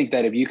I think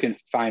that if you can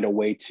find a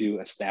way to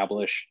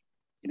establish,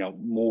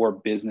 more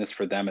business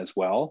for them as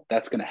well,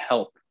 that's going to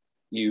help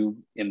you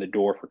in the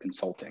door for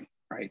consulting,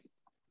 right?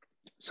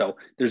 So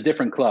there's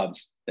different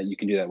clubs that you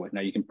can do that with.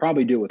 Now you can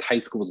probably do it with high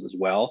schools as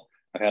well.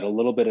 I've had a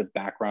little bit of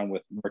background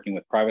with working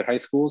with private high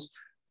schools,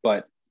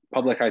 but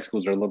public high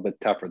schools are a little bit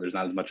tougher. There's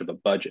not as much of a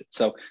budget.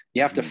 So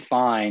you have to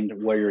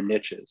find where your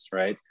niche is,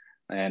 right?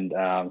 And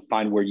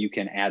find where you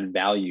can add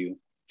value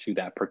to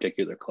that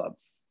particular club.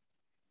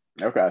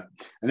 Okay.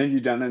 And have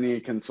you done any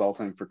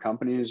consulting for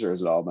companies, or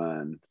has it all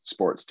been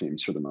sports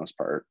teams for the most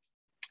part?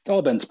 It's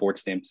all been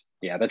sports teams.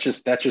 Yeah, that's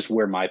just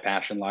where my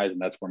passion lies,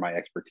 and that's where my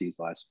expertise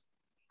lies.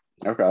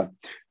 Okay.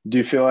 Do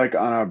you feel like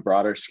on a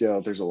broader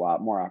scale, there's a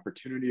lot more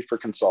opportunity for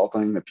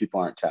consulting that people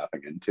aren't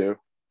tapping into?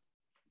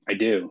 I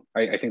do.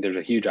 I think there's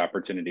a huge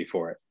opportunity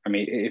for it. I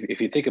mean,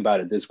 if you think about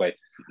it this way,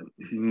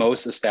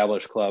 most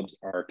established clubs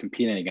are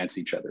competing against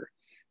each other.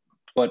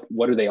 But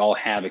what do they all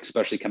have,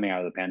 especially coming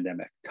out of the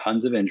pandemic?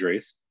 Tons of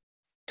injuries,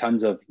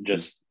 tons of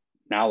just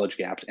knowledge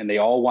gaps, and they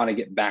all want to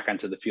get back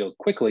onto the field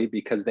quickly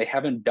because they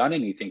haven't done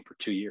anything for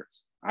 2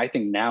 years. I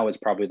think now is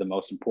probably the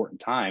most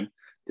important time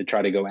to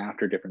try to go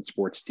after different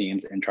sports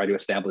teams and try to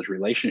establish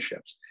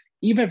relationships,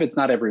 even if it's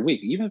not every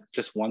week, even if it's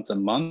just once a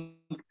month,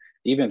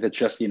 even if it's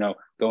just,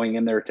 going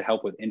in there to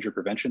help with injury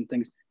prevention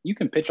things. You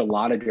can pitch a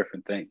lot of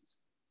different things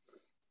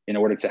in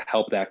order to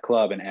help that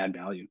club and add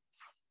value.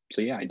 So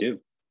yeah, I do.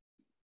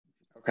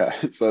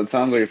 Okay. So it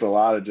sounds like it's a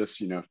lot of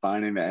just,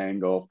 finding the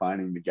angle,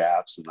 finding the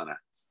gaps, and then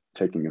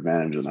taking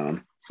advantage of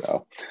them.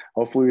 So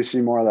hopefully we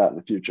see more of that in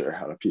the future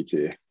out of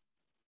PT.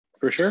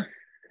 For sure.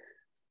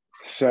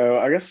 So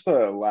I guess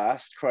the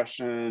last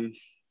question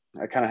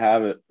I kind of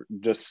have it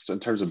just in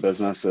terms of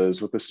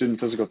businesses with the student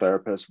physical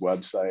therapist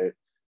website.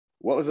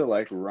 What was it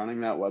like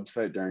running that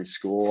website during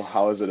school?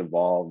 How has it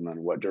evolved? And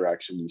then what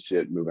direction do you see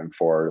it moving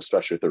forward,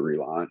 especially with the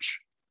relaunch?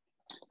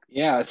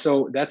 Yeah,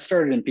 so that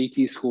started in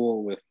PT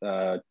school with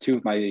two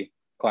of my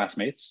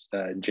classmates,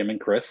 Jim and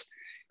Chris,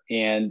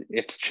 and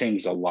it's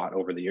changed a lot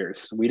over the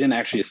years. We didn't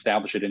actually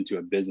establish it into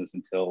a business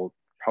until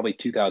probably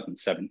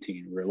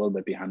 2017. We're a little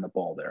bit behind the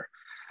ball there,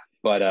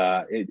 but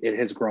it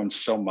has grown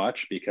so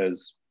much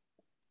because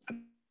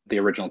the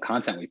original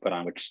content we put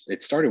on, which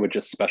it started with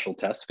just special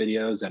test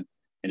videos and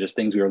just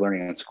things we were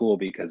learning in school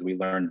because we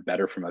learned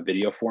better from a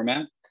video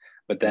format.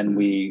 But then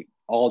we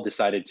all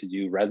decided to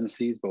do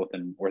residencies, both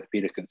in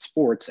orthopedics and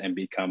sports, and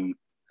become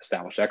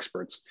established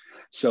experts.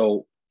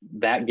 So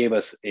that gave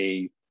us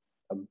a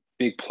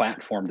big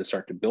platform to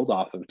start to build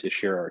off of, to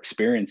share our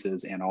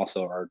experiences and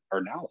also our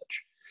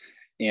knowledge.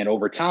 And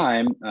over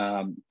time,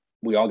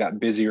 we all got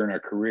busier in our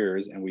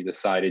careers and we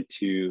decided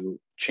to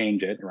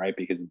change it, right?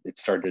 Because it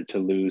started to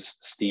lose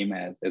steam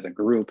as a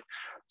group.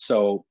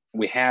 So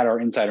we had our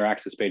insider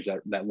access page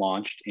that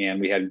launched,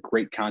 and we had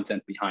great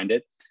content behind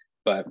it.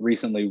 But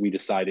recently we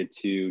decided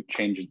to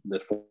change the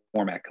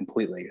format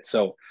completely.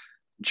 So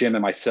Jim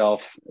and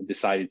myself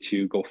decided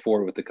to go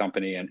forward with the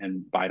company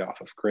and buy it off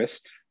of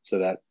Chris, so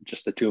that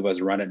just the two of us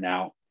run it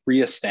now,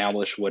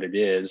 reestablish what it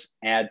is,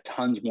 add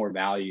tons more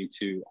value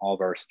to all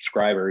of our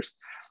subscribers.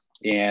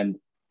 And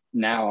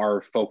now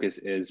our focus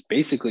is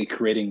basically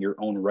creating your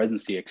own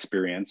residency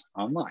experience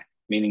online,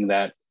 meaning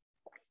that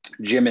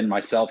Jim and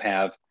myself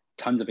have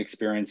tons of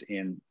experience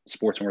in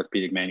sports and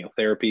orthopedic manual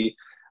therapy,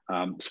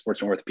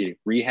 sports and orthopedic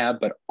rehab,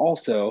 but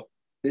also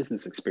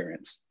business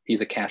experience.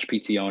 He's a cash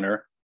PT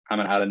owner. I'm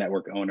an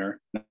out-of-network owner,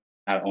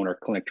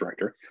 clinic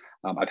director.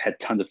 I've had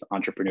tons of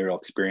entrepreneurial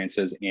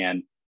experiences.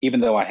 And even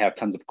though I have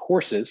tons of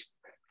courses,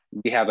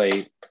 we have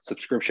a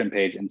subscription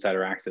page,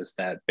 Insider Access,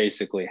 that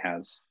basically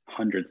has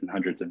hundreds and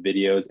hundreds of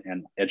videos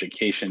and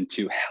education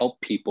to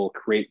help people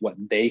create what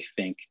they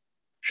think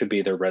should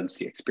be their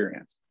residency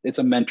experience. It's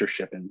a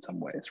mentorship in some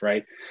ways,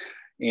 right?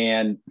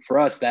 And for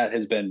us, that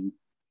has been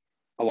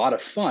a lot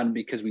of fun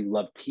because we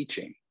love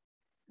teaching,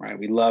 right?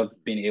 We love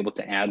being able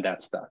to add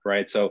that stuff,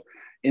 right? So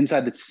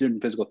inside the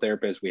Student Physical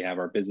Therapist, we have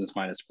our Business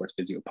Minded Sports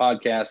Physio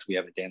podcast. We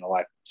have a Day in the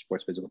Life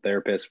Sports Physical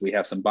Therapist. We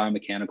have some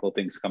biomechanical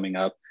things coming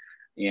up,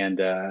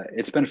 and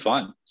it's been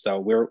fun. So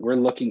we're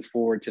looking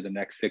forward to the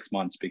next 6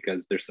 months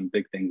because there's some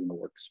big things in the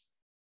works.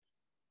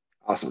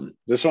 Awesome.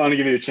 Just wanted to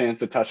give you a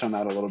chance to touch on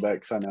that a little bit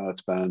because I know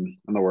it's been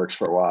in the works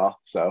for a while.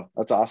 So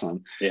that's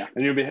awesome. Yeah.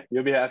 And you'll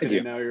be happy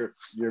to know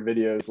your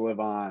videos live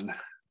on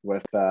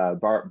with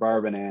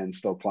Barb and Ann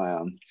still play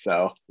them.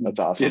 So that's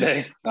awesome. Do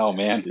they? Oh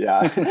man.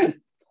 Yeah.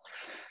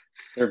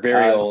 They're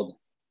very old.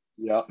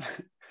 Yep.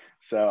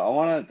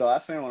 So the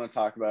last thing I want to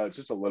talk about is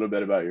just a little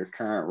bit about your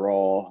current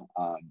role.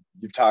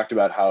 You've talked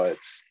about how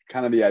it's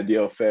kind of the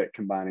ideal fit,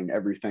 combining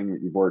everything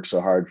that you've worked so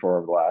hard for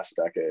over the last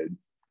decade.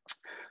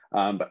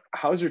 But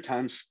how's your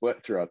time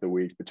split throughout the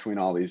week between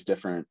all these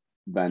different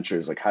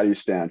ventures? Like, how do you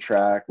stay on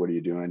track? What are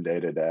you doing day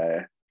to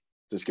day?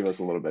 Just give us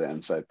a little bit of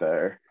insight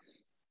there.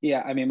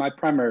 Yeah, I mean, my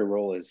primary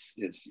role is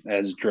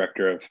as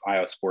director of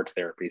IO Sports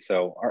Therapy.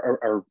 So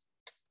our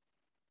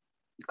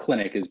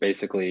clinic is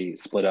basically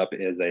split up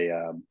as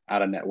a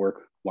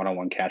out-of-network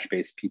one-on-one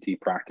cash-based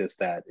PT practice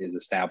that is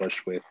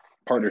established with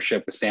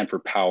partnership with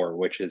Sanford Power,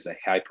 which is a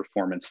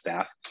high-performance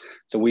staff.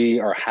 So we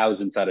are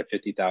housed inside a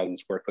 50,000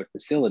 square foot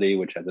facility,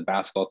 which has a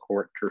basketball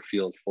court, turf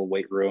field, full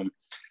weight room,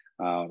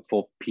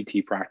 full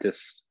PT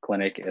practice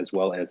clinic, as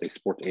well as a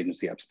sports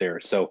agency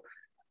upstairs. So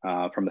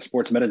from the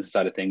sports medicine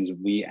side of things,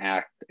 we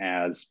act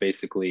as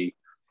basically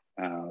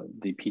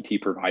the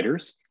PT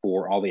providers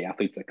for all the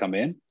athletes that come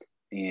in,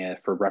 and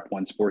for Rep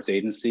One Sports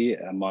Agency,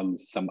 among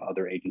some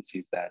other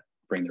agencies that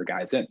bring their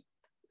guys in.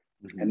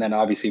 Mm-hmm. And then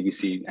obviously we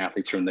see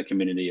athletes from the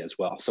community as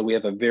well. So we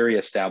have a very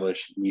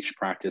established niche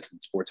practice in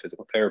sports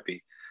physical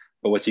therapy.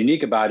 But what's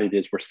unique about it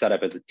is we're set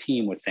up as a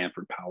team with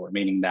Sanford Power,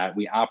 meaning that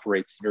we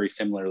operate very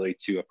similarly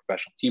to a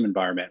professional team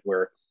environment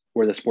where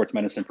we're the sports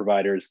medicine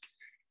providers.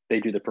 They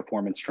do the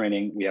performance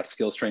training. We have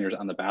skills trainers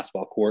on the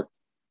basketball court.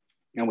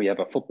 And we have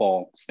a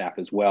football staff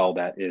as well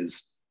that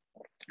is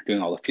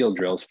doing all the field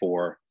drills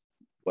for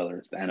whether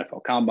it's the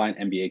NFL Combine,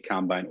 NBA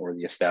Combine, or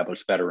the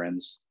established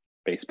veterans,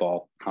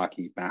 baseball,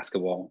 hockey,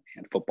 basketball,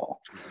 and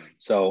football.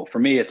 So for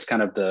me, it's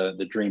kind of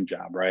the dream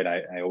job, right?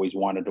 I always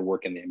wanted to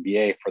work in the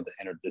NBA for the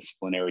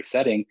interdisciplinary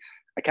setting.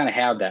 I kind of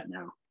have that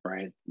now,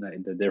 right?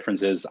 The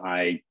difference is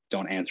I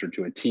don't answer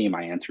to a team.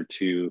 I answer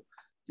to,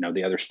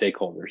 the other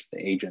stakeholders, the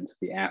agents,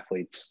 the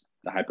athletes,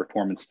 the high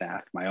performance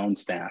staff, my own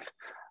staff.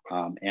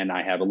 And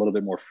I have a little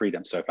bit more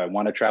freedom. So if I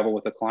want to travel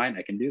with a client,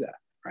 I can do that,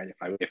 right?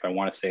 If I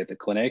want to stay at the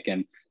clinic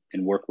and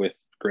work with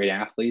great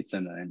athletes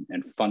and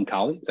fun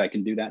colleagues, I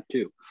can do that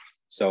too.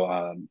 So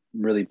I'm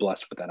really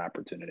blessed with that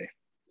opportunity.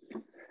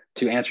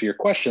 To answer your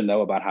question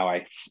though, about how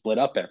I split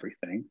up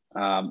everything,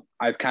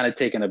 I've kind of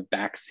taken a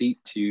back seat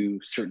to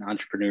certain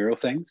entrepreneurial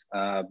things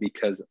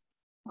because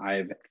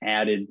I've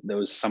added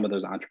some of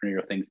those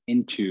entrepreneurial things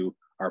into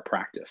our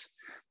practice.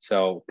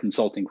 So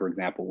consulting, for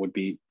example, would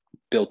be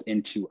built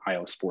into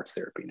IO Sports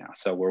Therapy now.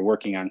 So we're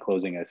working on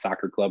closing a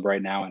soccer club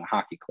right now and a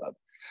hockey club.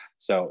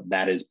 So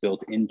that is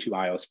built into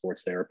IO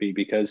Sports Therapy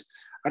because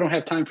I don't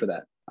have time for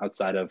that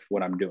outside of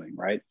what I'm doing,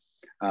 right?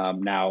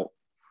 Now,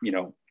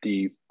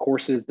 the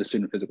courses, the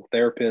student physical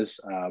therapists,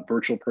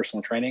 virtual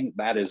personal training,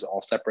 that is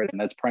all separate, and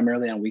that's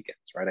primarily on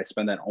weekends, right? I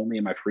spend that only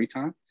in my free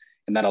time,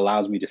 and that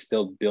allows me to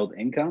still build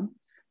income.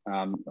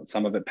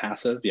 Some of it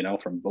passive,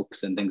 from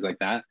books and things like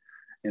that,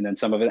 and then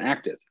some of it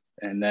active.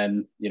 And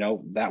then,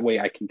 that way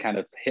I can kind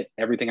of hit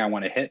everything I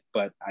want to hit,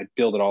 but I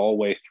build it all the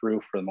way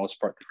through, for the most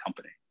part, the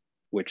company,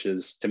 which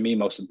is, to me,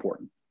 most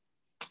important.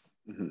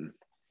 Mm-hmm.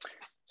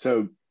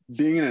 So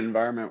being in an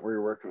environment where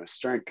you're working with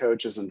strength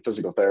coaches and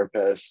physical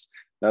therapists,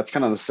 that's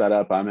kind of the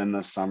setup I'm in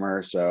this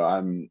summer. So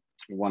I'm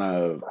one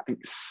of, I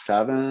think,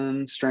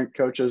 7 strength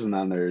coaches, and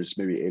then there's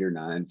maybe 8 or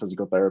 9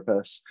 physical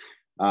therapists.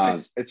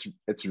 Nice. It's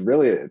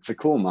a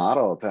cool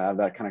model to have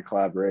that kind of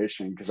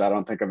collaboration, because I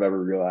don't think I've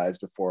ever realized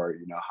before,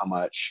 how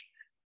much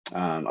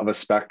of a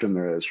spectrum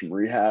there is from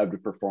rehab to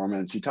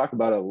performance. You talk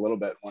about it a little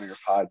bit in one of your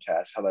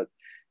podcasts, how that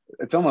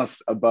it's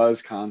almost a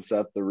buzz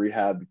concept, the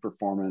rehab to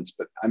performance.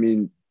 But I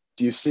mean,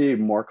 do you see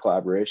more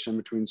collaboration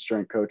between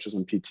strength coaches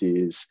and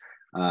PTs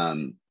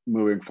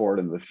moving forward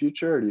into the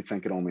future, or do you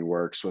think it only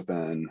works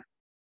within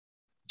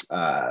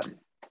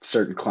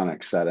certain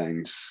clinic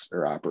settings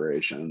or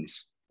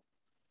operations?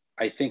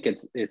 I think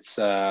it's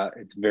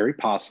very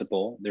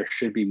possible. There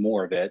should be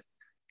more of it.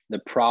 The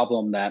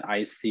problem that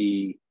I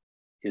see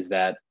is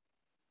that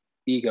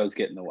egos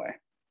get in the way.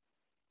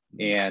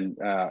 And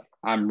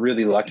I'm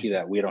really lucky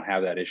that we don't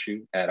have that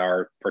issue at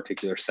our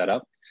particular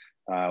setup.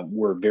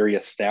 We're very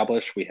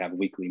established. We have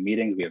weekly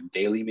meetings. We have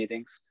daily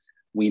meetings.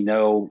 We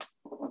know,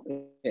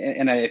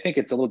 and I think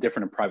it's a little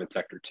different in private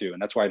sector too.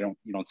 And that's why you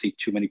don't see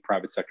too many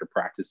private sector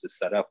practices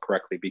set up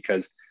correctly,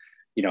 because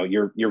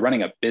you're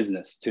running a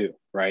business too,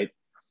 right?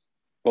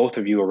 Both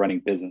of you are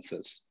running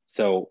businesses.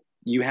 So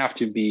you have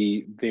to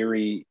be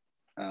very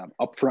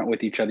upfront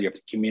with each other. You have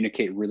to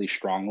communicate really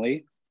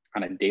strongly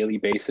on a daily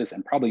basis,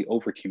 and probably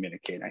over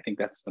communicate. I think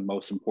that's the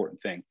most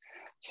important thing.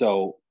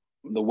 So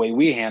the way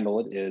we handle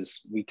it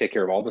is we take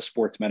care of all the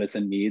sports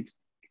medicine needs.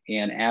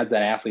 And as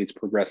that athlete's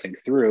progressing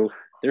through,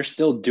 they're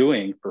still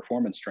doing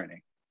performance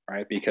training,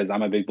 right? Because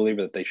I'm a big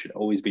believer that they should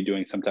always be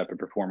doing some type of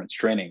performance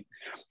training.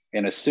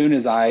 And as soon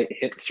as I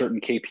hit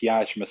certain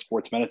KPIs from a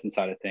sports medicine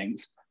side of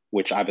things,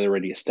 which I've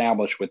already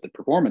established with the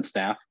performance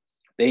staff,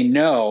 they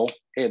know,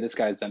 hey, this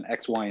guy's done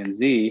X, Y, and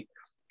Z,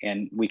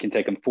 and we can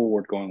take them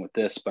forward going with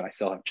this, but I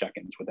still have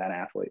check-ins with that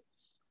athlete.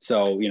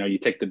 So, you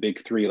take the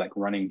big 3, like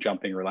running,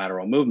 jumping, or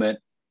lateral movement.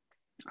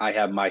 I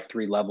have my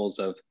 3 levels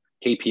of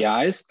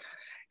KPIs,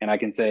 and I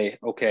can say,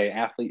 okay,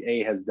 athlete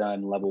A has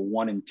done level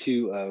 1 and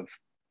 2 of,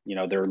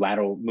 their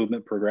lateral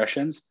movement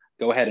progressions.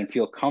 Go ahead and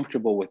feel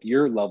comfortable with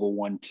your level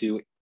 1, 2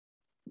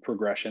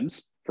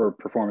 progressions for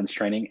performance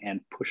training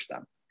and push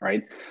them.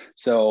 Right.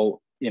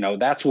 So,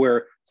 that's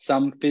where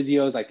some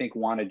physios, I think,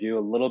 want to do a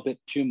little bit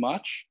too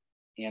much,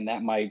 and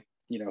that might,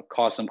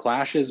 cause some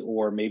clashes,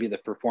 or maybe the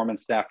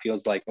performance staff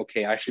feels like,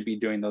 okay, I should be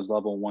doing those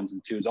level 1s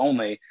and 2s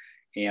only.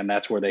 And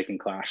that's where they can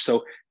clash.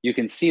 So you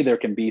can see there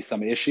can be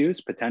some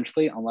issues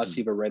potentially, unless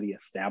you've already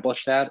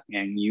established that,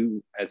 and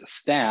you as a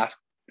staff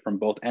from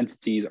both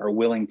entities are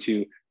willing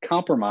to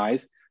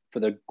compromise for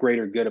the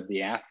greater good of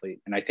the athlete.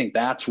 And I think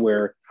that's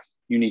where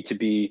you need to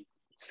be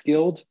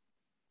skilled,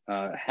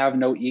 have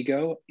no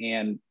ego,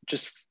 and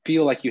just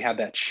feel like you have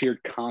that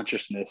shared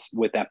consciousness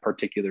with that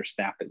particular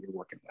staff that you're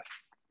working with.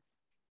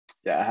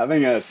 Yeah,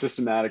 having a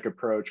systematic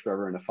approach for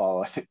everyone to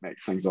follow, I think,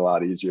 makes things a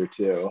lot easier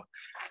too.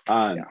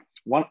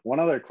 One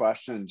other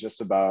question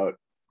just about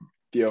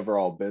the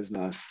overall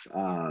business.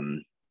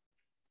 Well,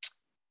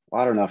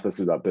 I don't know if this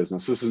is about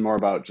business. This is more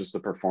about just the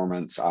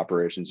performance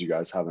operations you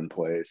guys have in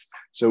place.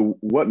 So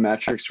what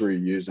metrics were you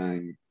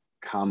using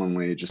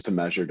commonly just to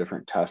measure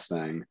different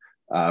testing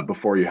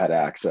before you had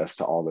access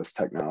to all this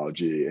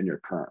technology in your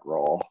current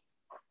role?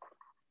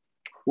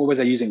 What was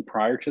I using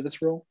prior to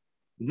this role?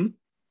 Mm-hmm.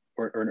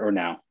 Or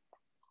now?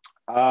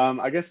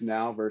 I guess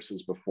now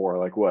versus before.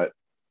 Like, what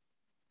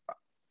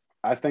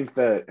I think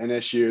that an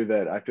issue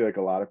that I feel like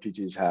a lot of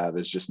PTs have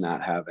is just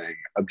not having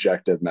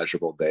objective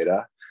measurable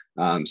data.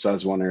 So I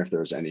was wondering if there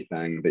was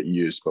anything that you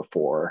used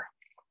before.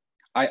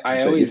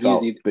 I always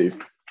use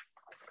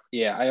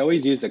I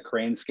always use a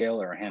crane scale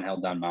or a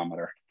handheld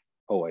dynamometer,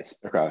 always.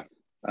 Okay.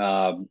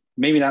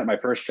 Maybe not my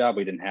first job,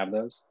 we didn't have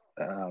those.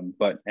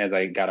 But as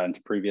I got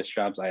onto previous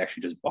jobs, I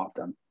actually just bought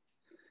them.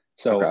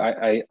 So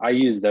okay. I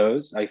used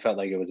those. I felt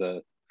like it was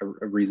a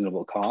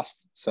reasonable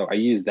cost. So I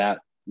used that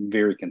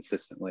very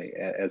consistently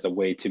as a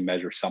way to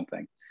measure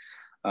something.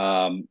 There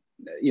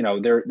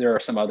are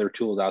some other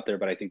tools out there,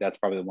 but I think that's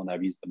probably the one that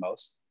I've used the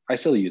most. I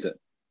still use it,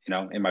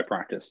 in my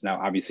practice.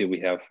 Now, obviously we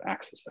have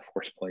access to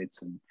force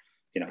plates and,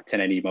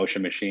 1080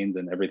 motion machines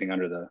and everything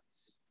under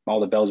all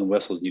the bells and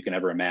whistles you can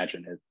ever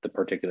imagine at the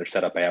particular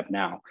setup I have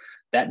now.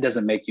 That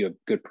doesn't make you a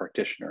good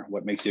practitioner.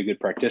 What makes you a good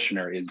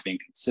practitioner is being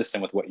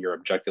consistent with what you're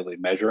objectively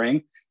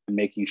measuring and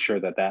making sure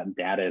that that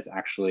data is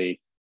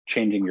actually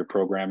changing your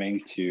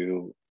programming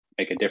to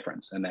make a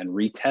difference, and then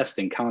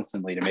retesting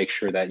constantly to make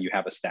sure that you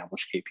have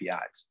established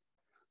KPIs.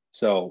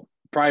 So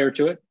prior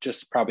to it,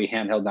 just probably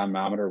handheld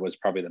dynamometer was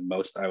probably the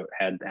most I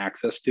had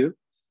access to.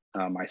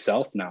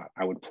 myself. Now,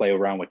 I would play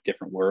around with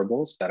different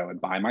wearables that I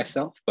would buy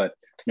myself, but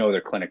no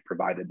other clinic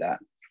provided that.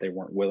 They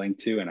weren't willing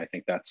to. And I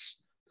think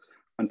that's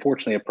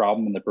unfortunately a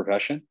problem in the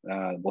profession.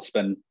 We'll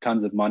spend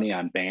tons of money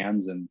on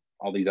bands and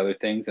all these other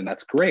things, and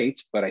that's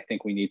great. But I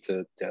think we need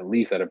to at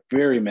least at a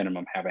very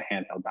minimum have a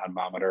handheld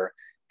dynamometer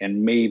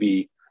and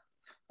maybe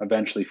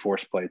eventually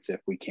force plates if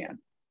we can.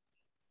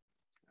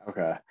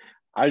 Okay.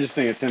 I just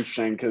think it's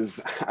interesting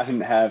because I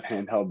didn't have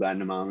handheld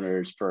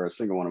dynamometers for a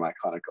single one of my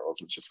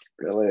clinicals. It's just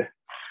really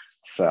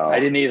so. I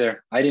didn't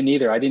either. I didn't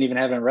even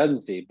have it in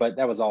residency, but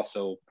that was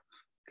also,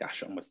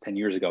 gosh, almost 10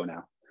 years ago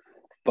now.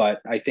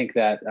 But I think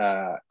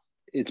that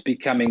it's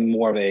becoming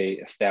more of a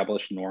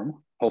established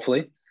norm,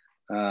 hopefully.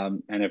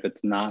 And if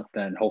it's not,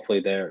 then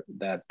hopefully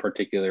that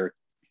particular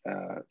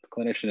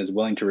clinician is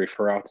willing to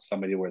refer out to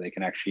somebody where they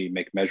can actually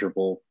make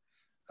measurable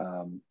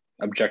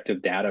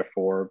objective data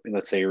for,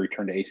 let's say, a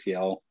return to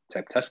ACL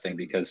type testing,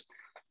 because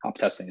hop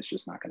testing is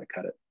just not going to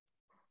cut it.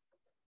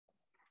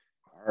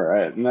 All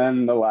right. And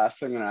then the last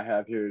thing that I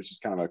have here is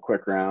just kind of a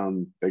quick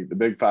round, the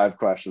big 5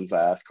 questions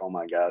I ask all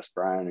my guests.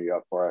 Brian, are you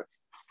up for it?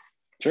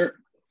 Sure.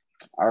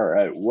 All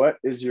right. What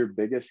is your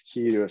biggest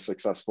key to a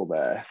successful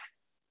day?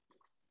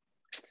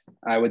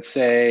 I would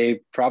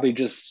say probably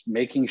just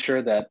making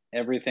sure that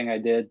everything I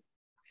did,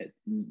 it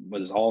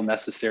was all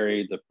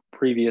necessary the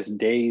previous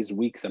days,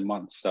 weeks, and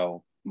months.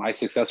 So my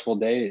successful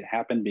day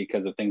happened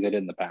because of things I did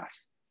in the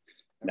past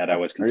that I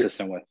was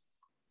consistent with.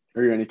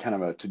 Are you any kind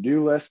of a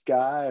to-do list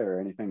guy or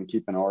anything to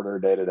keep in order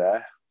day to day?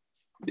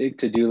 Big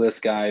to-do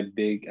list guy,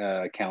 big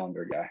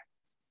calendar guy.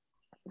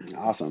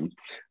 Awesome.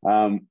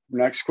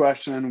 Next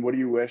question. What do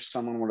you wish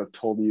someone would have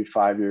told you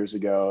 5 years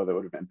ago that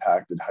would have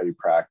impacted how you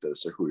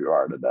practice or who you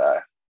are today?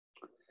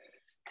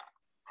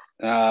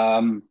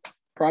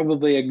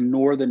 Probably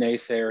ignore the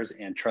naysayers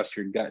and trust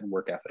your gut and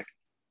work ethic.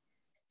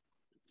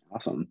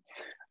 Awesome.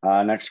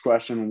 Next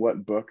question.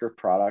 What book or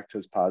product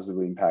has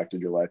positively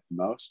impacted your life the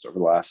most over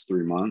the last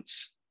 3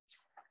 months?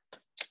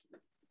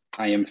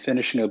 I am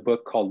finishing a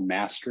book called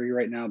Mastery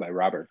right now by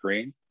Robert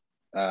Greene.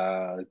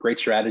 Great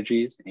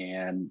strategies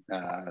and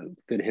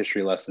good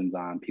history lessons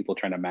on people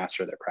trying to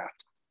master their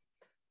craft.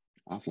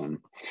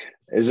 Awesome.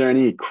 Is there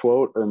any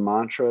quote or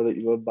mantra that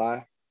you live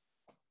by?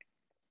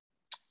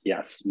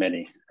 Yes,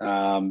 many.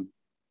 I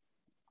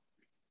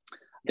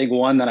think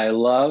one that I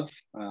love,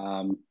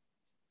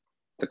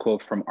 it's a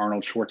quote from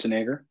Arnold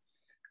Schwarzenegger.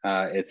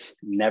 It's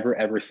never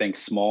ever think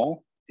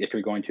small. If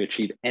you're going to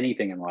achieve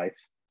anything in life,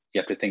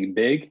 you have to think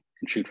big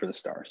and shoot for the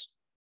stars.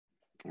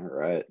 All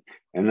right.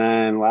 And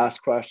then last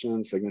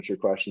question, signature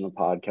question of the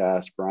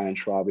podcast. Brian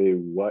Schwabe,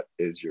 what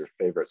is your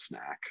favorite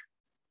snack?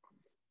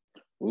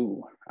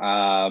 Ooh,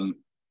 cashews.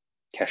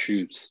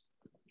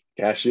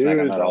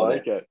 Cashews, I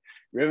like it.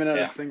 We haven't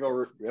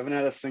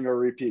had a single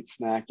repeat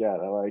snack yet.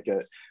 I like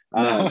it.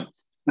 No.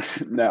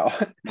 No.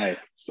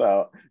 Nice.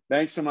 So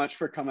thanks so much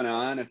for coming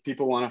on. If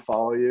people want to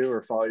follow you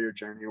or follow your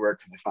journey, where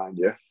can they find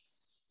you?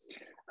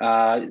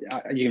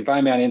 You can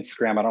find me on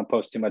Instagram. I don't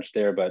post too much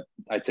there, but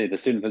I'd say the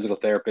Student Physical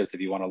Therapist,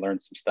 if you want to learn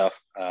some stuff,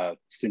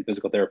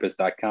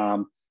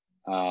 studentphysicaltherapist.com,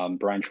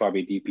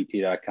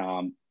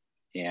 brianschwabedpt.com,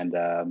 and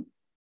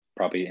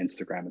probably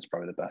Instagram is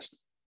probably the best.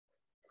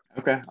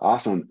 Okay,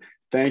 awesome.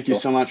 Thank you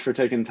so much for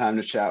taking time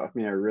to chat with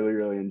me. I really,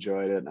 really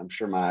enjoyed it. I'm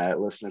sure my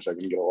listeners are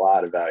going to get a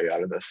lot of value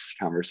out of this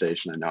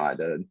conversation. I know I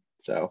did.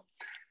 So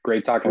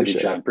great talking with you,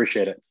 John.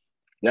 Appreciate it.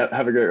 Yep.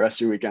 Have a great rest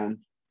of your weekend.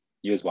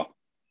 You as well.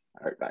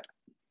 All right. Bye.